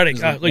Friday. It was Friday.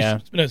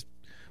 It's been a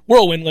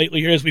whirlwind lately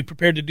here as we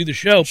prepared to do the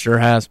show. Sure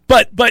has.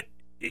 But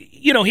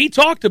he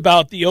talked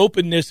about the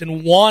openness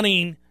and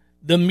wanting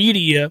the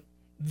media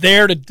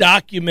there to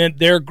document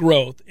their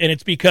growth. And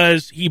it's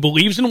because he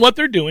believes in what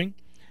they're doing,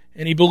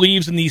 and he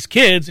believes in these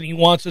kids, and he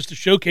wants us to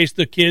showcase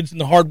the kids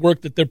and the hard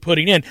work that they're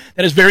putting in.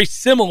 That is very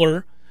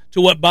similar to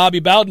what Bobby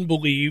Bowden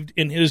believed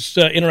in his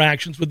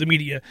interactions with the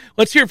media.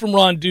 Let's hear from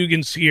Ron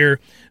Dugans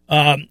here.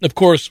 Of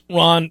course,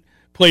 Ron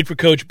played for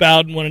Coach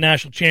Bowden, won a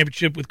national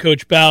championship with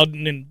Coach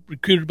Bowden, and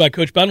recruited by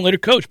Coach Bowden, later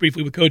coached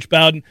briefly with Coach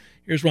Bowden.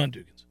 Here's Ron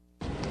Dugans.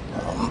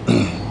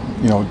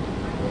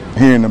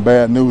 Hearing the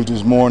bad news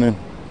this morning,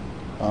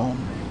 I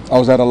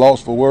was at a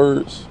loss for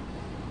words.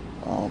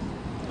 A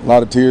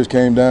lot of tears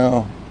came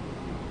down,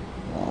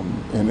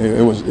 and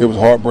it was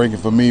heartbreaking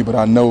for me. But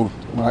I know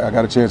when I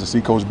got a chance to see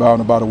Coach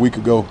Bowden about a week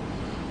ago,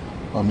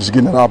 just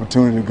getting an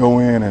opportunity to go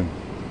in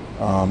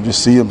and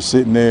just see him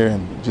sitting there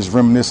and just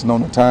reminiscing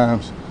on the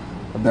times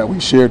that we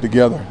shared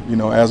together.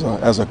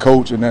 As a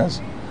coach and as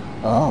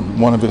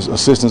one of his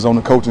assistants on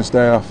the coaching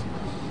staff,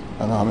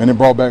 and it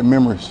brought back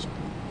memories.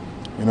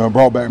 It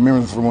brought back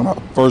memories from when I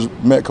first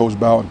met Coach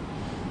Bowden.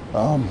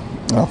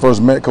 When I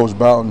first met Coach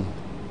Bowden,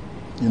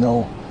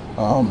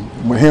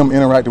 with him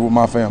interacting with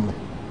my family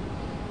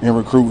in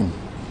recruiting.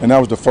 And that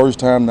was the first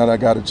time that I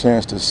got a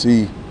chance to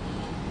see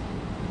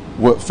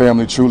what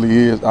family truly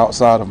is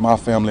outside of my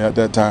family at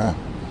that time.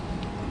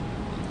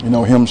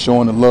 Him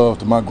showing the love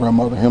to my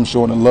grandmother, him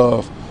showing the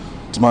love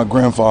to my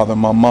grandfather,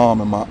 my mom,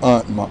 and my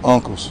aunt, and my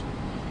uncles.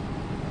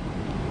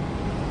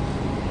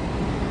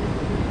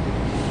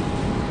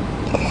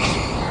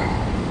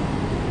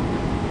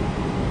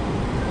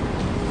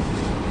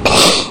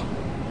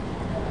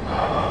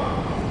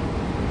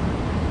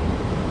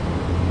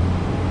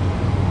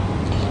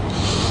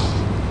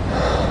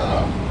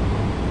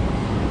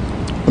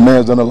 The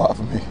man's done a lot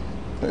for me.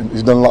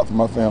 He's done a lot for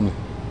my family.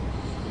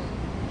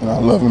 And I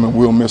love him and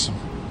will miss him.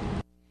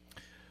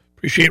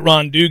 Appreciate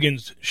Ron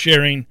Dugans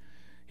sharing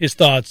his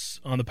thoughts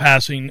on the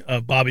passing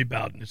of Bobby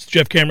Bowden. It's the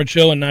Jeff Cameron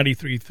Show on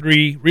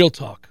 93.3 Real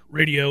Talk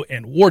Radio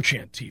and War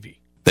Chant TV.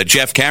 The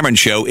Jeff Cameron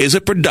Show is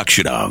a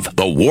production of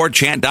the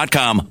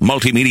WarChant.com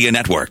Multimedia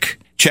Network.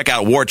 Check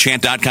out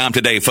warchant.com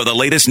today for the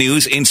latest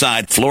news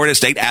inside Florida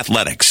State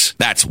athletics.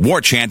 That's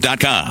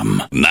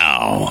warchant.com.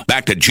 Now,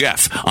 back to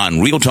Jeff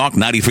on Real Talk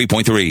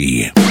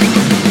 93.3.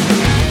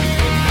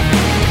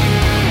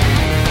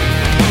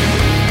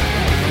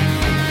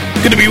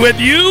 Good to be with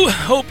you.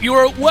 Hope you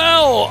are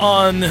well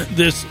on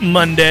this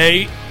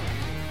Monday.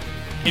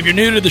 If you're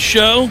new to the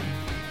show,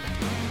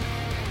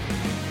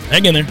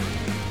 hang in there.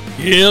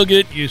 You'll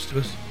get used to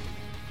us.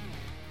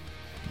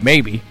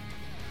 Maybe.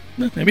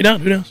 Maybe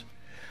not. Who knows?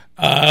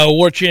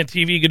 War Chant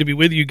TV, good to be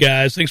with you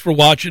guys. Thanks for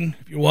watching.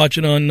 If you're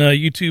watching on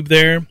YouTube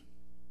there,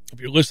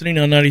 if you're listening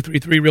on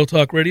 93.3 Real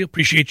Talk Radio,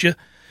 appreciate you.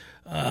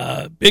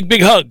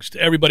 Big hugs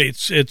to everybody.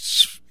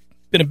 It's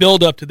been a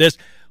build-up to this.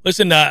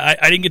 Listen, I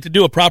didn't get to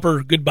do a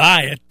proper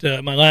goodbye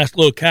at my last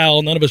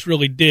locale. None of us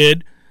really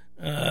did,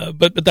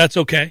 but that's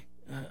okay.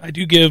 I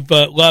do give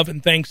love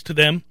and thanks to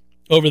them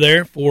over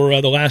there for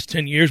the last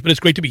 10 years, but it's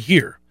great to be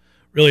here.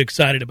 Really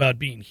excited about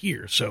being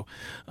here. So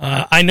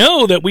I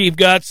know that we've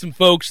got some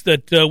folks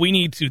that we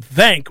need to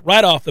thank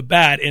right off the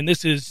bat, and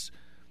this is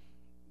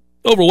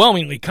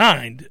overwhelmingly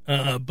kind.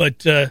 But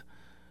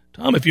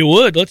Tom, if you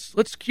would,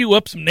 let's queue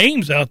up some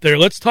names out there.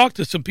 Let's talk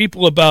to some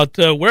people about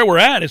where we're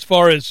at as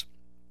far as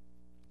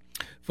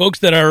folks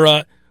that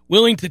are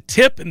willing to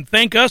tip and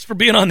thank us for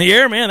being on the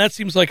air. Man, that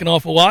seems like an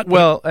awful lot.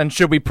 Well, and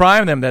should we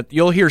prime them that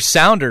you'll hear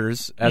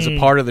sounders as a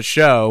part of the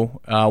show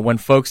when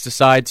folks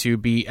decide to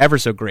be ever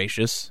so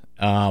gracious.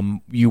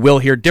 You will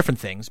hear different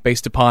things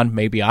based upon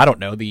maybe, I don't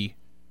know, the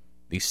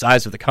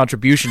size of the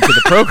contribution to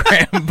the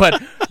program,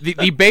 but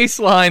the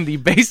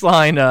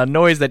baseline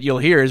noise that you'll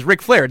hear is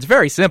Ric Flair. It's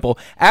very simple.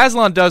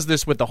 Aslan does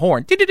this with the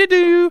horn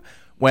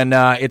when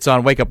it's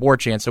on Wake Up War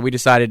Chant, so we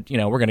decided,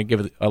 we're going to give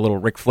it a little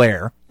Ric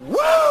Flair.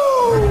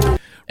 Woo!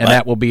 And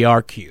that will be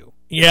our cue.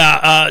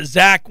 Yeah,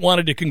 Zach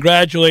wanted to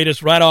congratulate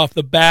us right off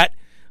the bat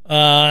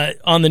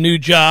on the new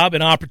job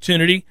and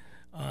opportunity.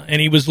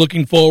 And he was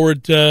looking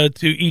forward to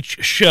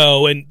each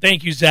show. And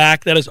thank you,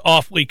 Zach. That is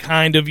awfully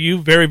kind of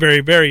you. Very, very,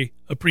 very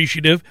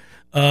appreciative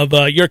of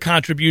your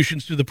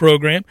contributions to the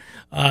program.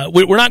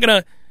 We're not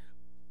going to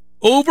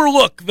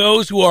overlook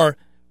those who are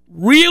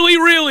really,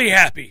 really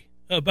happy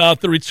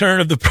about the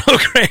return of the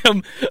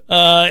program.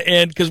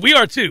 And because we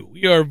are, too.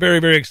 We are very,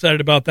 very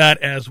excited about that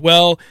as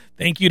well.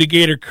 Thank you to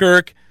Gator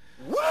Kirk.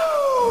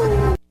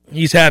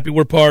 He's happy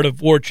we're part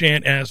of War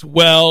Chant as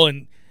well.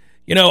 And,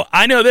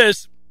 I know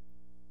this.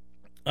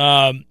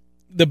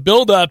 The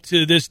build-up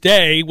to this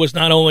day was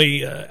not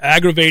only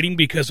aggravating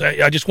because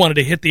I just wanted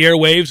to hit the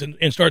airwaves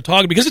and start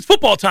talking because it's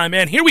football time,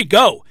 man. Here we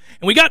go.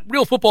 And we got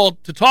real football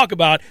to talk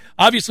about.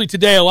 Obviously,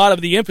 today, a lot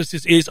of the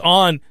emphasis is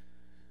on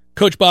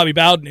Coach Bobby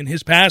Bowden and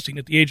his passing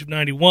at the age of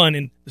 91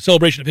 and the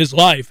celebration of his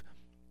life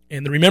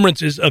and the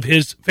remembrances of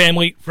his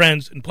family,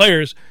 friends, and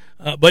players.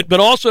 But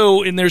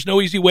also, and there's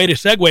no easy way to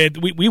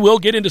segue, we will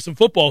get into some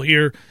football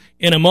here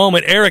in a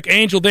moment. Eric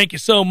Angel, thank you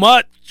so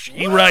much.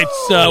 He writes,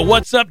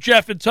 what's up,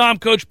 Jeff and Tom?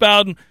 Coach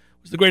Bowden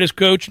was the greatest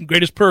coach and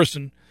greatest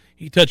person.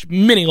 He touched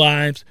many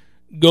lives.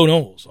 Go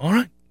Noles. All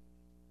right.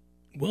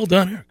 Well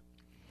done,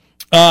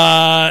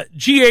 Eric.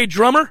 G.A.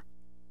 Drummer.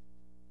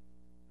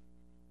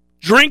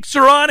 Drinks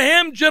are on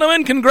him,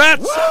 gentlemen.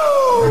 Congrats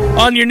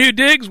on your new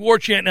digs. War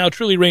Chant now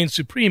truly reigns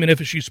supreme in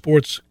FSU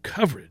sports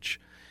coverage.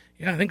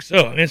 Yeah, I think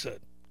so. I mean, it's a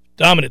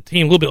dominant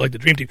team, a little bit like the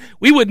Dream Team.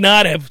 We would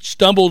not have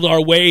stumbled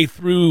our way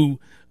through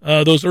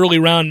those early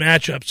round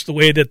matchups the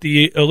way that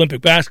the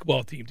Olympic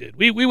basketball team did.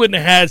 We wouldn't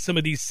have had some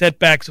of these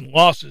setbacks and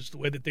losses the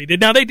way that they did.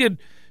 Now, they did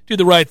do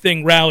the right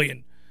thing, rally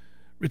and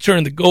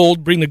return the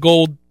gold, bring the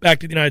gold back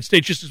to the United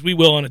States, just as we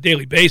will on a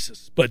daily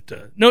basis. But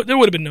no, there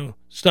would have been no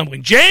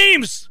stumbling.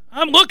 James,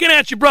 I'm looking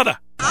at you, brother.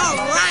 All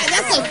right,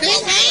 that's a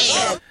big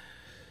hand.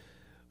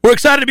 We're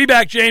excited to be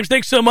back, James.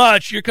 Thanks so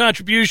much. Your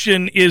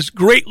contribution is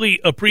greatly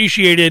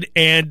appreciated.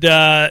 And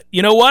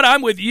you know what?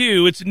 I'm with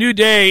you. It's a new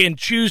day and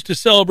choose to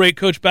celebrate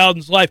Coach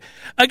Bowden's life.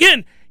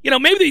 Again,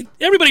 maybe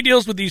everybody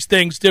deals with these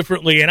things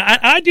differently. And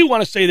I do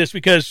want to say this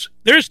because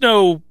there's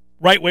no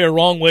right way or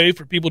wrong way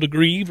for people to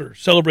grieve or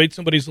celebrate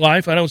somebody's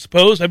life, I don't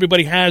suppose.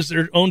 Everybody has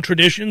their own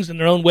traditions and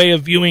their own way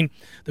of viewing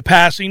the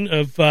passing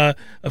of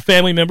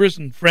family members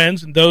and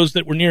friends and those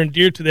that were near and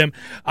dear to them.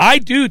 I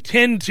do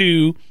tend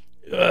to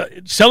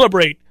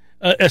celebrate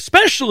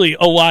especially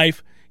a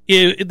life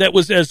that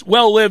was as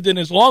well-lived and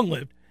as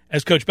long-lived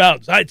as Coach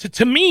Bowden's.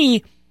 To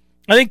me,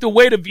 I think the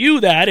way to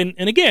view that, and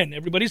again,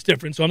 everybody's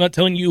different, so I'm not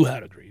telling you how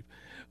to grieve,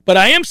 but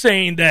I am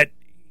saying that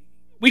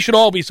we should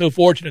all be so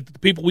fortunate that the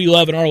people we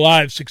love in our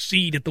lives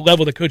succeed at the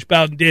level that Coach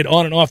Bowden did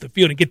on and off the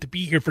field and get to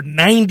be here for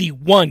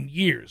 91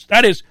 years.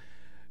 That is,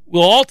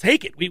 we'll all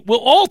take it. We'll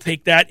all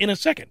take that in a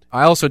second.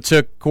 I also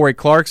took Corey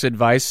Clark's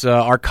advice,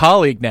 our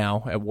colleague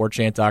now at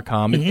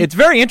warchant.com. Mm-hmm. It's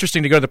very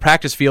interesting to go to the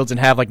practice fields and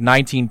have like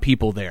 19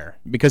 people there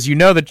because you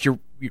know that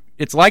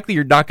it's likely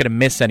you're not going to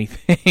miss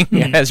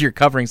anything as you're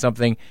covering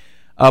something.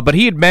 But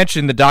he had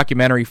mentioned the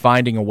documentary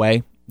Finding a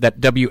Way that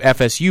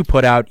WFSU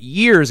put out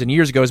years and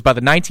years ago. It was about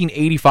the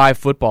 1985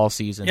 football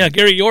season. Yeah,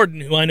 Gary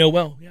Jordan, who I know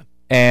well. Yeah,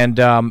 and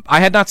I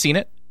had not seen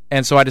it.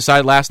 And so I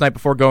decided last night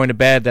before going to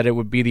bed that it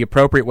would be the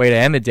appropriate way to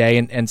end the day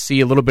and see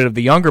a little bit of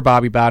the younger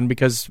Bobby Bowden,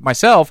 because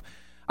myself,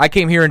 I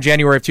came here in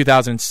January of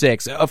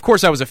 2006. Of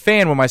course, I was a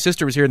fan when my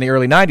sister was here in the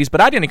early 90s,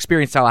 but I didn't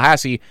experience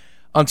Tallahassee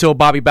until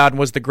Bobby Bowden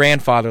was the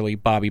grandfatherly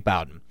Bobby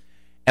Bowden.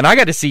 And I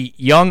got to see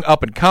young,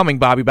 up-and-coming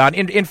Bobby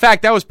Bowden. In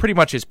fact, that was pretty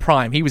much his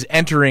prime. He was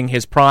entering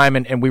his prime,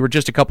 and we were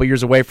just a couple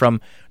years away from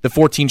the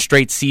 14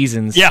 straight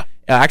seasons. Yeah.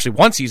 Actually,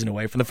 one season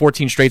away from the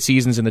 14 straight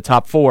seasons in the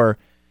top 4.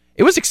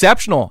 It was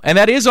exceptional, and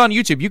that is on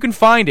YouTube. You can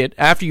find it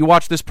after you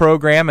watch this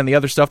program and the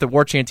other stuff that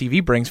War Chant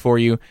TV brings for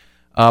you.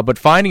 But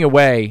finding a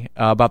way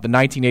about the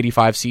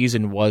 1985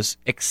 season was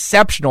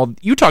exceptional.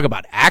 You talk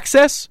about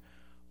access.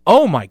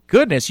 Oh, my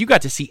goodness. You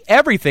got to see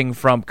everything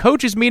from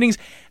coaches' meetings.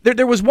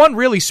 There was one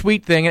really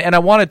sweet thing, and I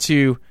wanted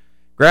to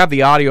grab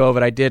the audio of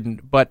it. I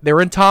didn't. But they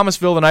were in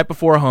Thomasville the night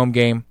before a home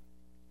game,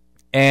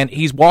 and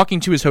he's walking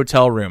to his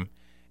hotel room,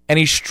 and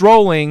he's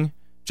strolling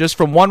just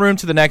from one room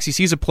to the next. He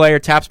sees a player,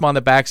 taps him on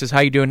the back, says, "How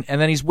you doing?" And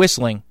then he's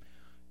whistling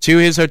to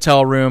his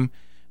hotel room.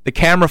 The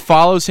camera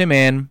follows him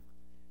in,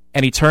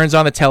 and he turns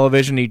on the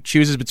television. He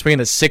chooses between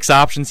the 6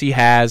 options he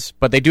has,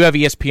 but they do have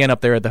ESPN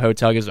up there at the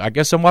hotel. He goes, "I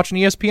guess I'm watching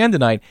ESPN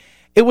tonight."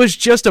 It was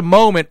just a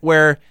moment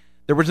where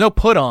there was no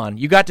put on.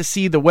 You got to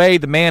see the way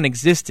the man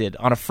existed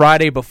on a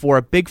Friday before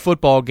a big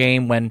football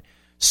game when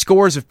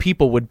scores of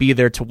people would be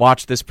there to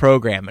watch this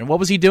program. And what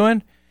was he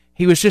doing?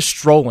 He was just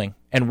strolling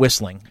and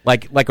whistling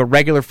like a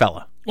regular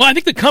fella. Well, I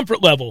think the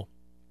comfort level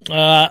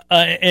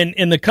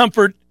and the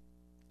comfort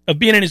of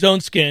being in his own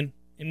skin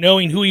and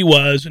knowing who he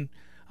was, and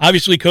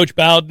obviously Coach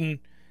Bowden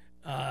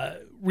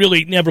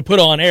really never put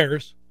on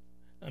airs.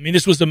 I mean,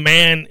 this was a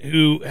man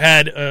who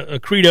had a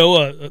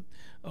credo,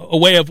 a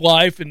way of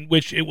life in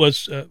which it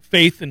was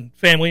faith and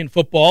family and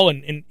football,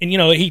 and you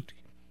know, he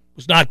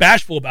was not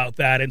bashful about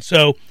that. And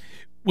so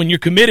when you're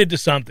committed to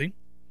something,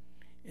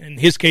 in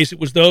his case it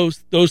was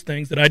those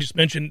things that I just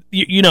mentioned,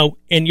 you know,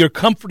 and you're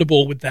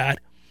comfortable with that.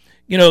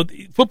 You know,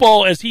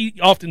 football, as he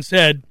often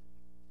said,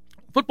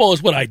 football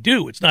is what I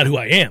do, it's not who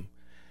I am.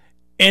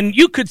 And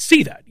you could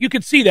see that. You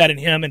could see that in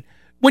him. And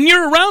when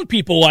you're around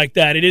people like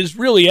that, it is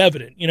really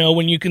evident, you know,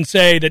 when you can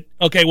say that,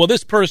 okay, well,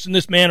 this person,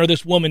 this man or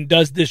this woman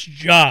does this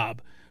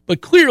job, but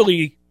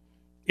clearly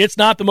it's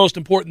not the most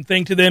important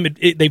thing to them.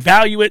 They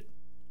value it,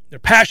 they're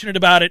passionate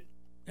about it,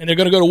 and they're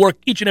going to go to work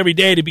each and every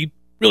day to be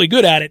really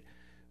good at it.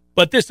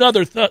 But this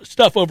other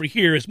stuff over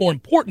here is more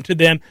important to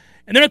them,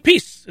 and they're at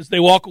peace as they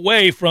walk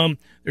away from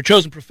their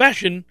chosen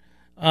profession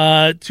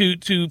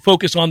to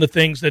focus on the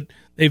things that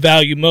they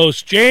value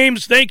most.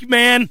 James, thank you,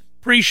 man.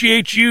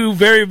 Appreciate you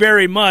very,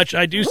 very much.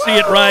 I do see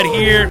it right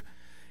here.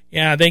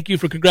 Yeah, thank you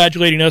for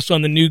congratulating us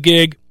on the new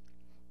gig.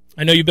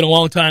 I know you've been a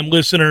long-time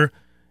listener,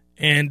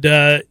 and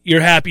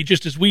you're happy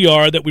just as we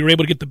are that we were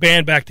able to get the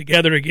band back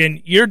together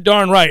again. You're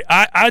darn right.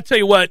 I tell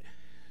you what,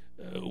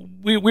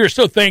 we are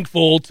so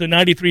thankful to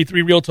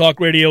 93.3 Real Talk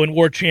Radio and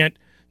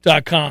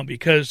WarChant.com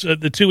because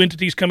the two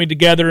entities coming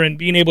together and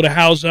being able to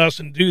house us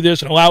and do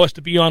this and allow us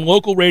to be on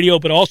local radio,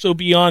 but also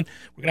be on,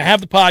 we're going to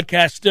have the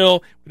podcast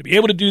still. We're going to be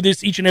able to do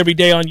this each and every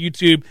day on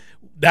YouTube.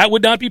 That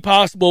would not be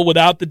possible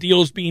without the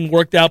deals being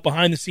worked out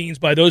behind the scenes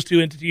by those two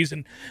entities.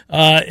 And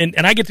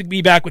I get to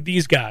be back with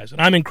these guys.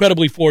 And I'm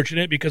incredibly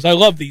fortunate because I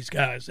love these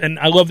guys. And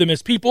I love them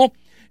as people,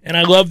 and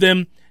I love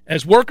them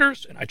as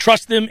workers, and I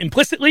trust them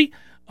implicitly,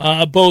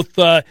 both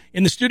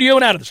in the studio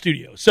and out of the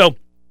studio. So,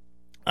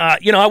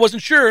 you know, I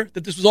wasn't sure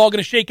that this was all going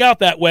to shake out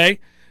that way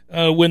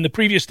when the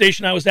previous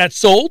station I was at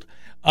sold.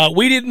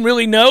 We didn't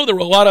really know. There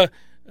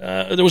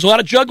was a lot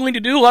of juggling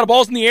to do, a lot of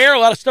balls in the air, a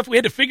lot of stuff we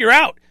had to figure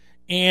out.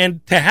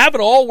 And to have it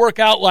all work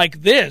out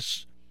like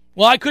this,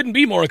 well, I couldn't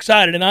be more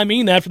excited, and I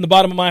mean that from the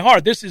bottom of my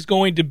heart. This is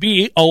going to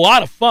be a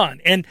lot of fun.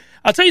 And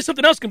I'll tell you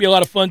something else going to be a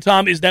lot of fun,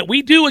 Tom, is that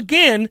we do,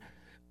 again,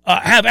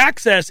 have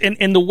access.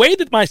 And the way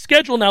that my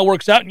schedule now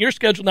works out and your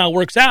schedule now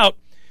works out,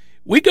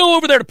 we go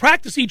over there to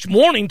practice each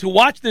morning to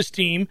watch this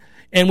team,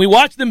 and we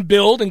watch them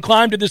build and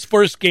climb to this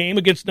first game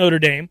against Notre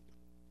Dame.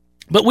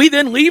 But we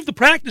then leave the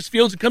practice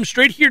fields and come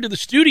straight here to the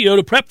studio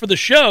to prep for the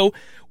show.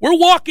 We're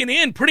walking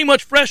in pretty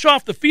much fresh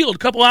off the field, a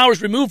couple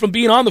hours removed from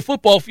being on the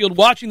football field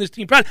watching this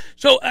team practice.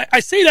 So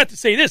I say that to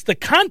say this. The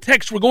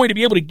context we're going to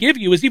be able to give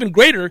you is even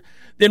greater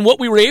than what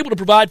we were able to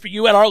provide for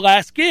you at our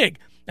last gig.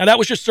 Now, that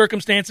was just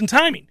circumstance and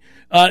timing.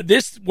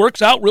 This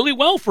works out really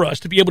well for us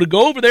to be able to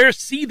go over there,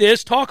 see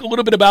this, talk a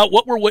little bit about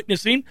what we're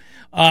witnessing.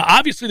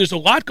 Obviously, there's a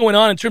lot going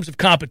on in terms of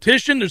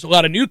competition. There's a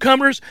lot of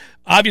newcomers.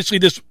 Obviously,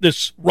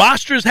 this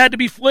roster's had to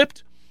be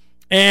flipped.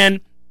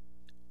 And,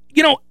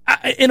 you know,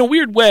 in a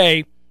weird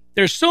way,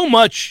 there's so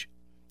much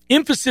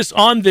emphasis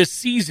on this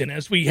season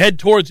as we head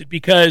towards it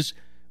because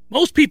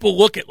most people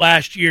look at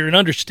last year and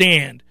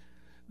understand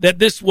that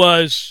this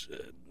was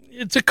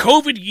it's a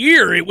COVID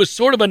year. It was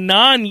sort of a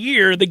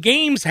non-year. The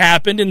games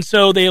happened, and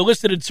so they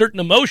elicited certain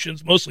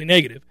emotions, mostly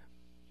negative.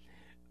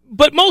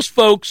 But most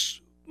folks,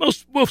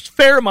 most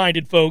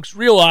fair-minded folks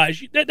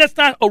realize that's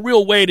not a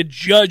real way to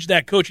judge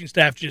that coaching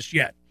staff just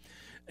yet.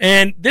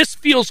 And this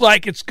feels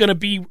like it's going to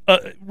be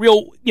a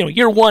real,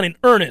 year one in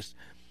earnest.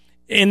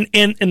 And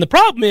the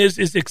problem is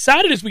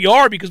excited as we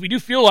are because we do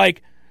feel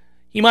like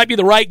he might be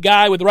the right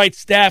guy with the right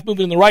staff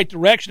moving in the right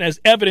direction, as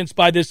evidenced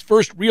by this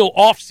first real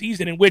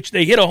offseason in which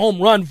they hit a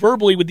home run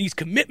verbally with these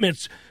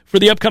commitments for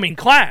the upcoming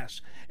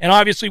class. And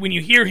obviously when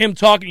you hear him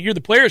talk and you hear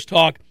the players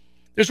talk,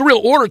 there's a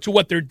real order to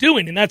what they're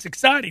doing, and that's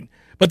exciting.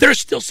 But there's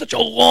still such a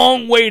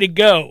long way to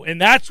go, and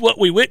that's what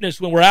we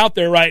witness when we're out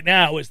there right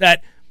now is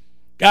that,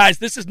 guys,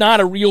 this is not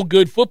a real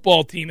good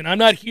football team, and I'm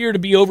not here to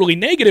be overly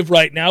negative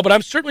right now, but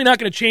I'm certainly not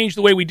going to change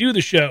the way we do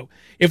the show.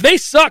 If they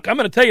suck, I'm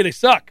going to tell you they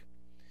suck.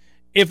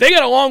 If they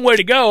got a long way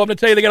to go, I'm going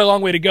to tell you they got a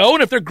long way to go.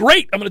 And if they're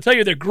great, I'm going to tell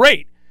you they're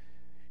great.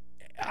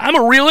 I'm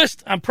a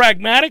realist. I'm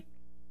pragmatic.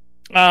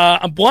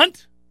 I'm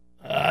blunt.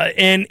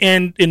 And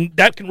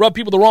that can rub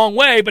people the wrong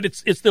way, but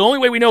it's the only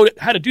way we know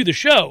how to do the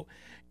show.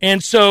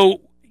 And so,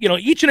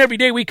 each and every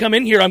day we come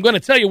in here, I'm going to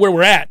tell you where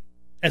we're at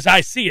as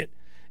I see it.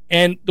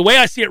 And the way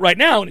I see it right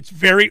now, and it's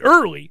very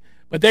early,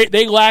 but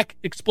they lack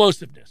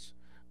explosiveness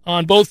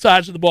on both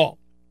sides of the ball.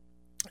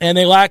 And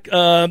they lack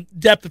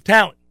depth of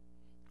talent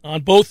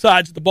on both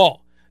sides of the ball.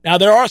 Now,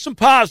 there are some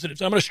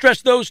positives. I'm going to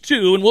stress those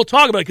too, and we'll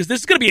talk about it because this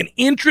is going to be an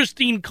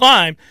interesting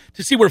climb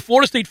to see where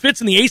Florida State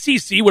fits in the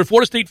ACC, where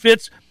Florida State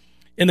fits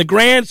in the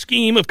grand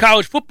scheme of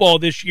college football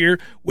this year.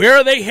 Where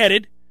are they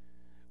headed?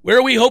 Where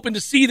are we hoping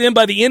to see them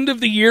by the end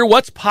of the year?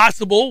 What's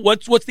possible?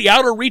 What's the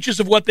outer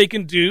reaches of what they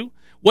can do?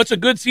 What's a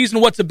good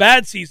season? What's a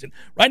bad season?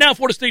 Right now,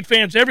 Florida State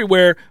fans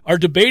everywhere are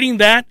debating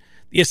that.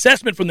 The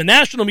assessment from the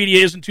national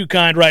media isn't too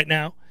kind right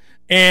now,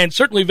 and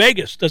certainly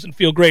Vegas doesn't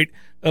feel great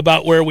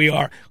about where we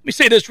are. Let me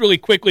say this really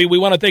quickly. We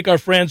want to thank our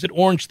friends at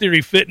Orange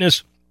Theory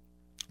Fitness.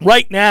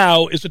 Right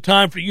now is the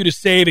time for you to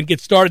save and get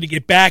started, to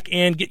get back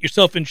and get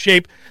yourself in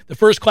shape. The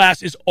first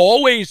class is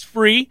always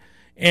free.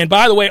 And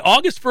by the way,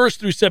 August 1st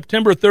through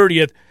September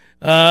 30th,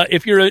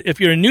 if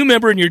you're a new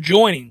member and you're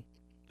joining,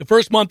 the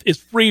first month is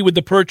free with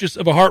the purchase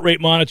of a heart rate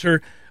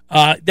monitor.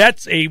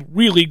 That's a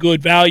really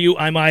good value,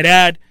 I might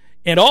add.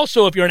 And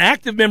also, if you're an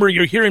active member,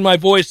 you're hearing my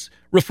voice,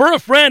 refer a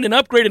friend and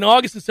upgrade in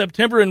August and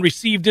September and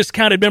receive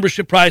discounted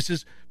membership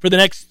prices for the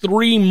next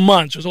 3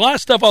 months. There's a lot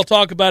of stuff I'll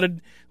talk about it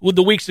with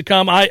the weeks to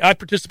come. I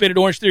participate at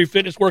Orange Theory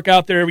Fitness, work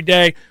out there every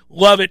day.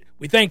 Love it.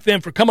 We thank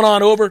them for coming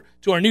on over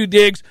to our new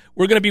digs.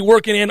 We're going to be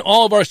working in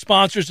all of our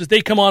sponsors as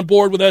they come on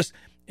board with us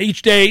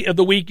each day of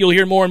the week. You'll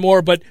hear more and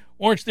more. But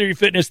Orange Theory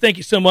Fitness, thank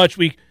you so much.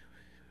 We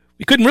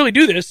couldn't really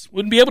do this,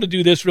 wouldn't be able to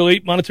do this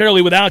really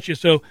monetarily without you.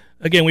 So,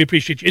 again, we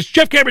appreciate you. It's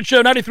Jeff Cameron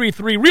Show,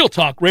 93.3 Real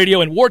Talk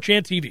Radio and War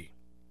Chant TV.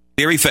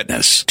 Theory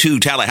Fitness, 2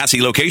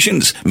 Tallahassee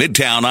locations,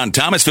 Midtown on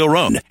Thomasville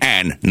Road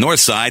and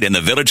Northside in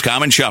the Village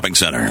Common Shopping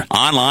Center.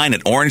 Online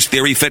at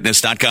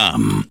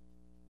orangetheoryfitness.com.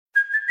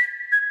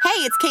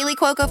 Hey, it's Kaylee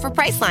Cuoco for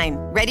Priceline.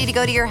 Ready to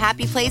go to your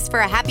happy place for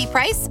a happy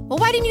price? Well,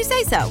 why didn't you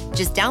say so?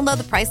 Just download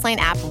the Priceline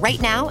app right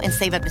now and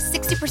save up to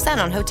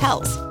 60% on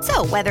hotels.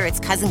 So whether it's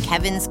Cousin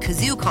Kevin's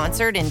Kazoo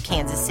Concert in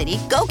Kansas City,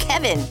 go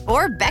Kevin,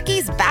 or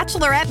Becky's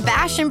Bachelorette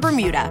Bash in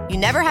Bermuda, you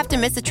never have to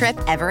miss a trip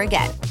ever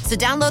again. So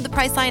download the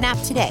Priceline app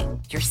today.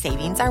 Your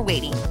savings are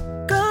waiting.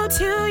 Go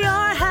to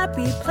your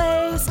happy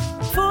place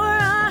for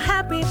a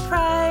happy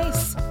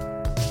price.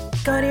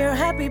 Go to your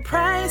happy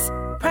price,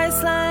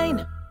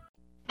 Priceline.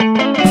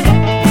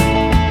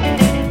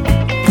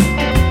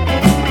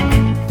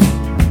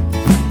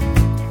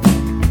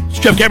 It's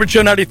Jeff Cameron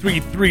Show,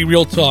 93.3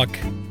 Real Talk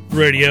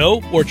Radio,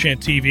 War Chant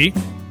TV.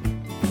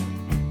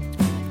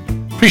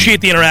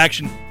 Appreciate the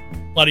interaction.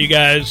 A lot of you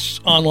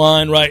guys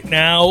online right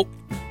now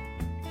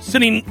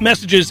sending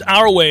messages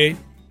our way.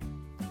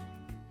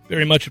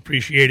 Very much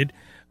appreciated.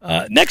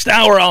 Next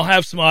hour, I'll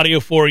have some audio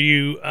for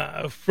you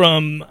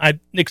from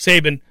Nick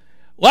Saban.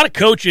 A lot of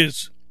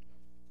coaches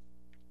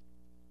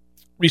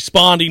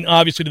responding,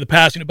 obviously, to the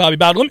passing of Bobby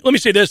Bowden. Let me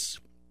say this.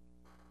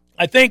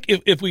 I think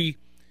if we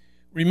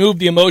remove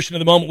the emotion of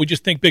the moment, we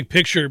just think big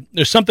picture,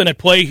 there's something at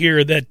play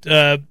here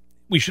that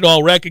we should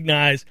all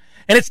recognize.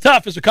 And it's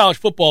tough as a college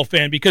football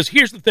fan because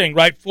here's the thing,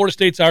 right? Florida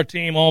State's our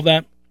team, all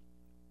that.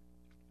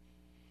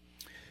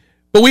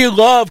 But we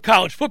love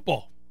college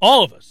football,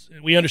 all of us.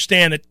 And we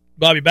understand that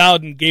Bobby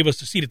Bowden gave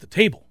us a seat at the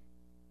table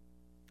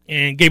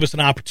and gave us an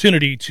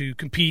opportunity to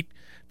compete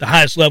at the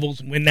highest levels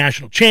and win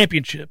national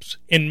championships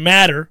and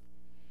matter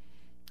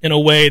in a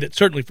way that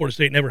certainly Florida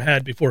State never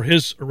had before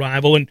his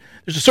arrival. And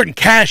there's a certain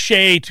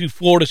cachet to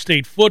Florida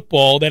State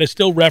football that is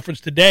still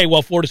referenced today,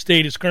 while Florida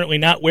State is currently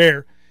not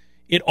where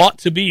it ought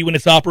to be when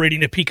it's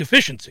operating at peak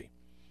efficiency.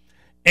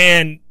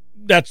 And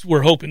that's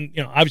we're hoping,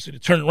 obviously to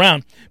turn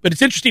around. But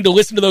it's interesting to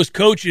listen to those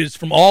coaches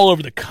from all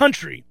over the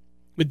country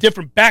with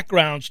different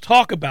backgrounds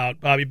talk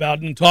about Bobby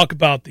Bowden and talk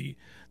about the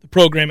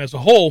program as a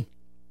whole.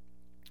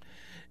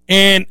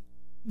 And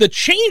the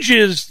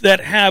changes that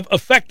have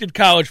affected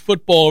college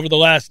football over the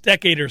last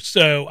decade or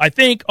so, I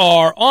think,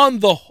 are on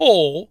the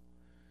whole,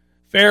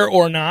 fair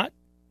or not,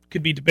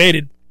 could be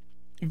debated,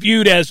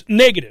 viewed as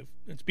negative.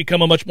 It's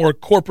become a much more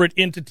corporate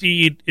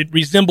entity. It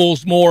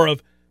resembles more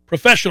of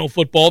professional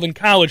football than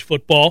college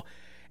football.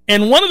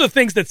 And one of the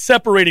things that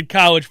separated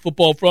college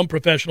football from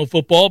professional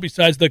football,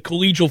 besides the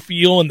collegial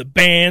feel and the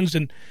bands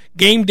and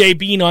game day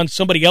being on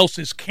somebody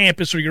else's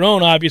campus or your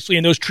own, obviously,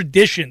 and those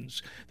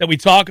traditions that we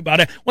talk about.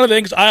 One of the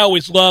things I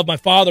always love, my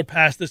father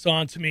passed this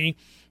on to me,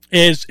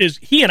 is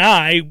he and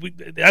I,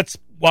 that's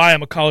why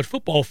I'm a college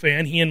football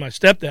fan, he and my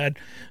stepdad,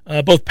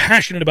 both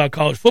passionate about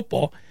college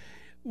football.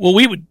 Well,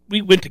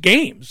 we went to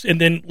games,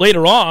 and then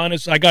later on,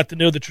 as I got to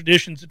know the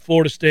traditions at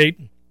Florida State,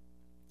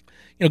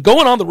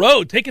 going on the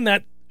road, taking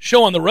that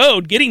show on the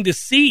road, getting to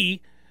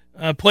see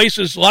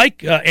places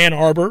like Ann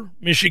Arbor,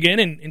 Michigan,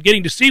 and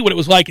getting to see what it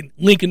was like in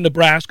Lincoln,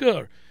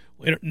 Nebraska,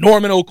 or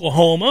Norman,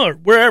 Oklahoma, or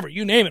wherever,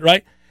 you name it,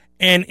 right?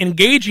 And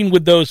engaging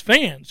with those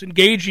fans,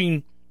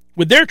 engaging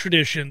with their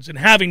traditions and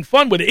having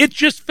fun with it. It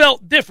just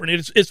felt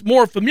different. It's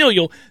more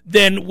familial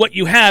than what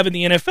you have in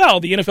the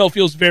NFL. The NFL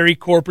feels very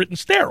corporate and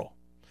sterile.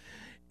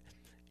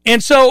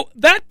 And so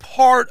that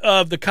part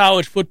of the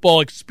college football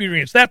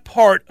experience, that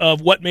part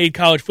of what made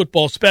college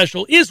football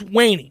special is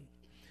waning.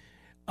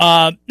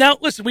 Now,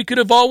 listen, we could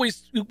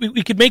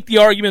make the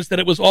arguments that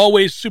it was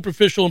always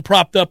superficial and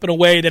propped up in a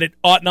way that it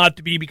ought not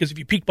to be, because if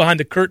you peek behind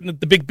the curtain,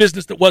 the big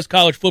business that was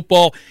college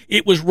football,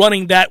 it was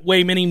running that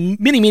way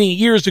many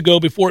years ago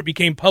before it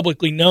became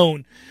publicly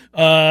known,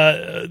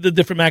 the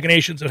different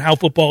machinations of how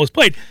football is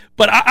played.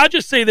 But I'll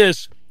just say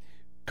this,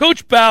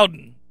 Coach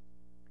Bowden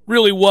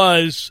really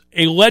was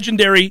a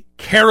legendary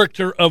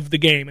character of the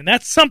game, and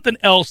that's something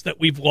else that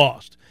we've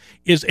lost,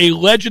 is a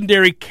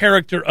legendary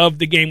character of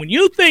the game. When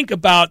you think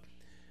about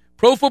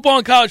pro football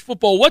and college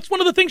football, what's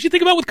one of the things you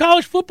think about with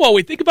college football?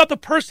 We think about the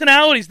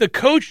personalities, the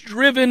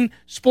coach-driven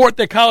sport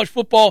that college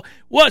football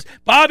was.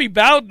 Bobby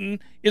Bowden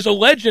is a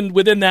legend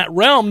within that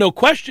realm, no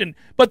question,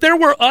 but there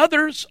were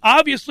others,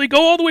 obviously,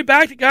 go all the way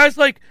back to guys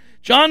like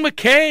John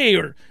McKay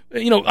or,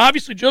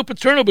 obviously Joe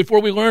Paterno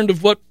before we learned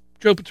of what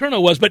Joe Paterno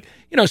was. But,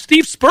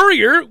 Steve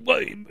Spurrier,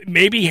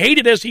 maybe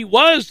hated as he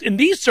was in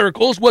these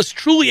circles, was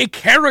truly a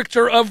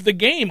character of the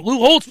game. Lou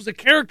Holtz was a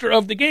character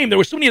of the game. There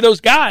were so many of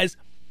those guys,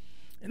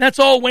 and that's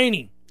all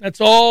waning.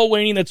 That's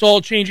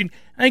all changing.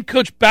 I think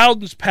Coach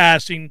Bowden's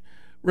passing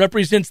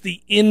represents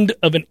the end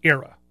of an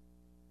era.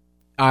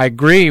 I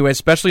agree,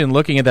 especially in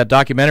looking at that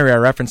documentary I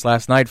referenced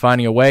last night,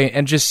 Finding a Way,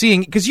 and just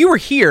seeing, because you were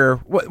here.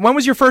 When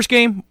was your first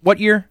game? What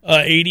year?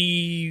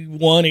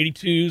 81,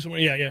 82, somewhere.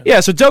 Yeah. Yeah,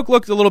 so Doak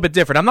looked a little bit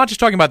different. I'm not just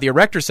talking about the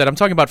erector set. I'm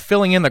talking about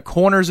filling in the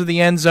corners of the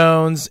end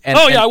zones.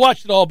 I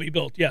watched it all be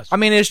built, yes. I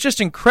mean, it's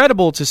just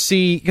incredible to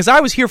see, because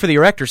I was here for the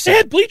erector set. They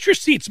had bleacher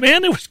seats,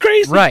 man. It was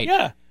crazy. Right.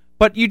 Yeah.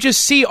 But you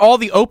just see all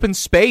the open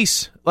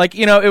space. Like,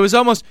 it was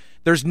almost,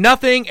 there's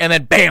nothing, and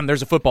then bam,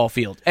 there's a football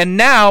field. And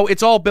now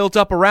it's all built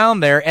up around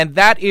there, and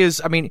that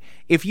is,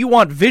 if you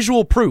want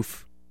visual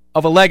proof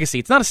of a legacy,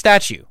 it's not a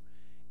statue.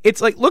 It's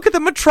like, look at the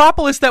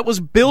metropolis that was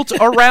built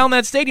around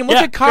that stadium. Look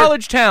at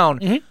College Town.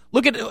 Mm-hmm.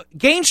 Look at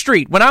Gain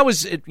Street. When I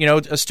was,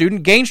 a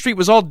student, Gain Street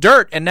was all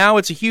dirt, and now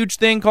it's a huge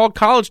thing called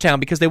College Town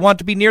because they want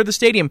to be near the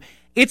stadium.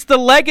 It's the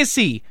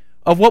legacy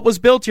of what was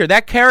built here.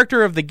 That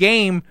character of the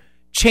game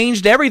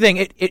changed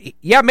everything.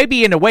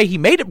 Maybe in a way he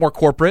made it more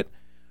corporate,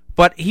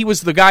 but he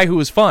was the guy who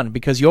was fun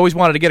because you always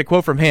wanted to get a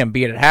quote from him,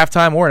 be it at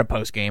halftime or in a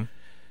postgame.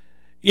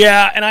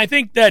 Yeah, and I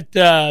think that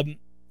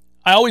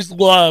I always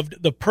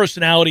loved the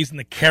personalities and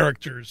the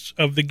characters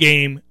of the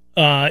game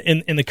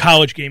in the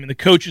college game, and the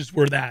coaches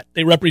were that.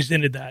 They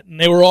represented that, and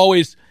they were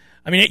always,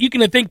 you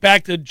can think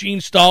back to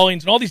Gene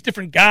Stallings and all these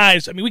different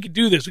guys. We could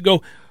do this. We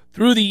go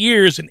through the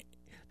years, and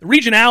the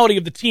regionality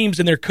of the teams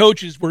and their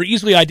coaches were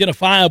easily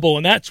identifiable,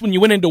 and that's when you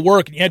went into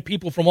work and you had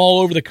people from all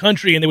over the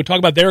country, and they would talk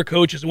about their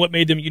coaches and what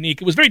made them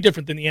unique. It was very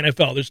different than the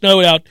NFL. There's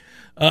no doubt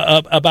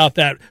about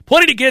that.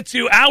 Plenty to get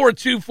to. Hour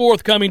 2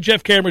 forthcoming.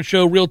 Jeff Cameron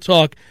Show, Real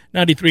Talk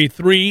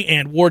 93.3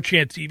 and War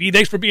Chant TV.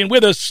 Thanks for being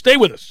with us. Stay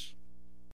with us.